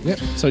I. Yeah.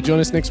 So join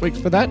us next week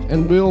for that,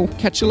 and we'll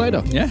catch you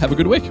later. Yeah, have a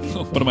good week.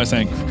 Oh, what am I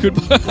saying?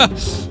 Goodbye.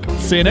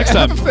 See you next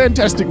time. Have a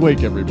fantastic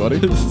week, everybody.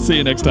 See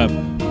you next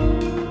time.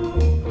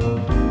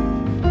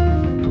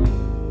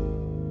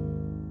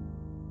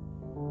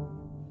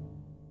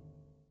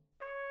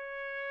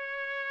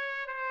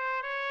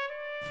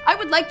 I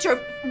would like to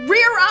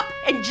rear up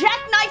and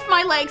jackknife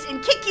my legs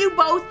and kick you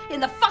both in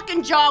the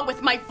fucking jaw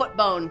with my foot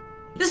bone.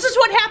 This is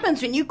what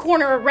happens when you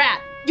corner a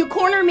rat. You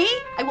corner me,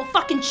 I will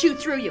fucking chew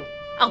through you.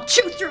 I'll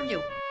chew through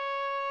you.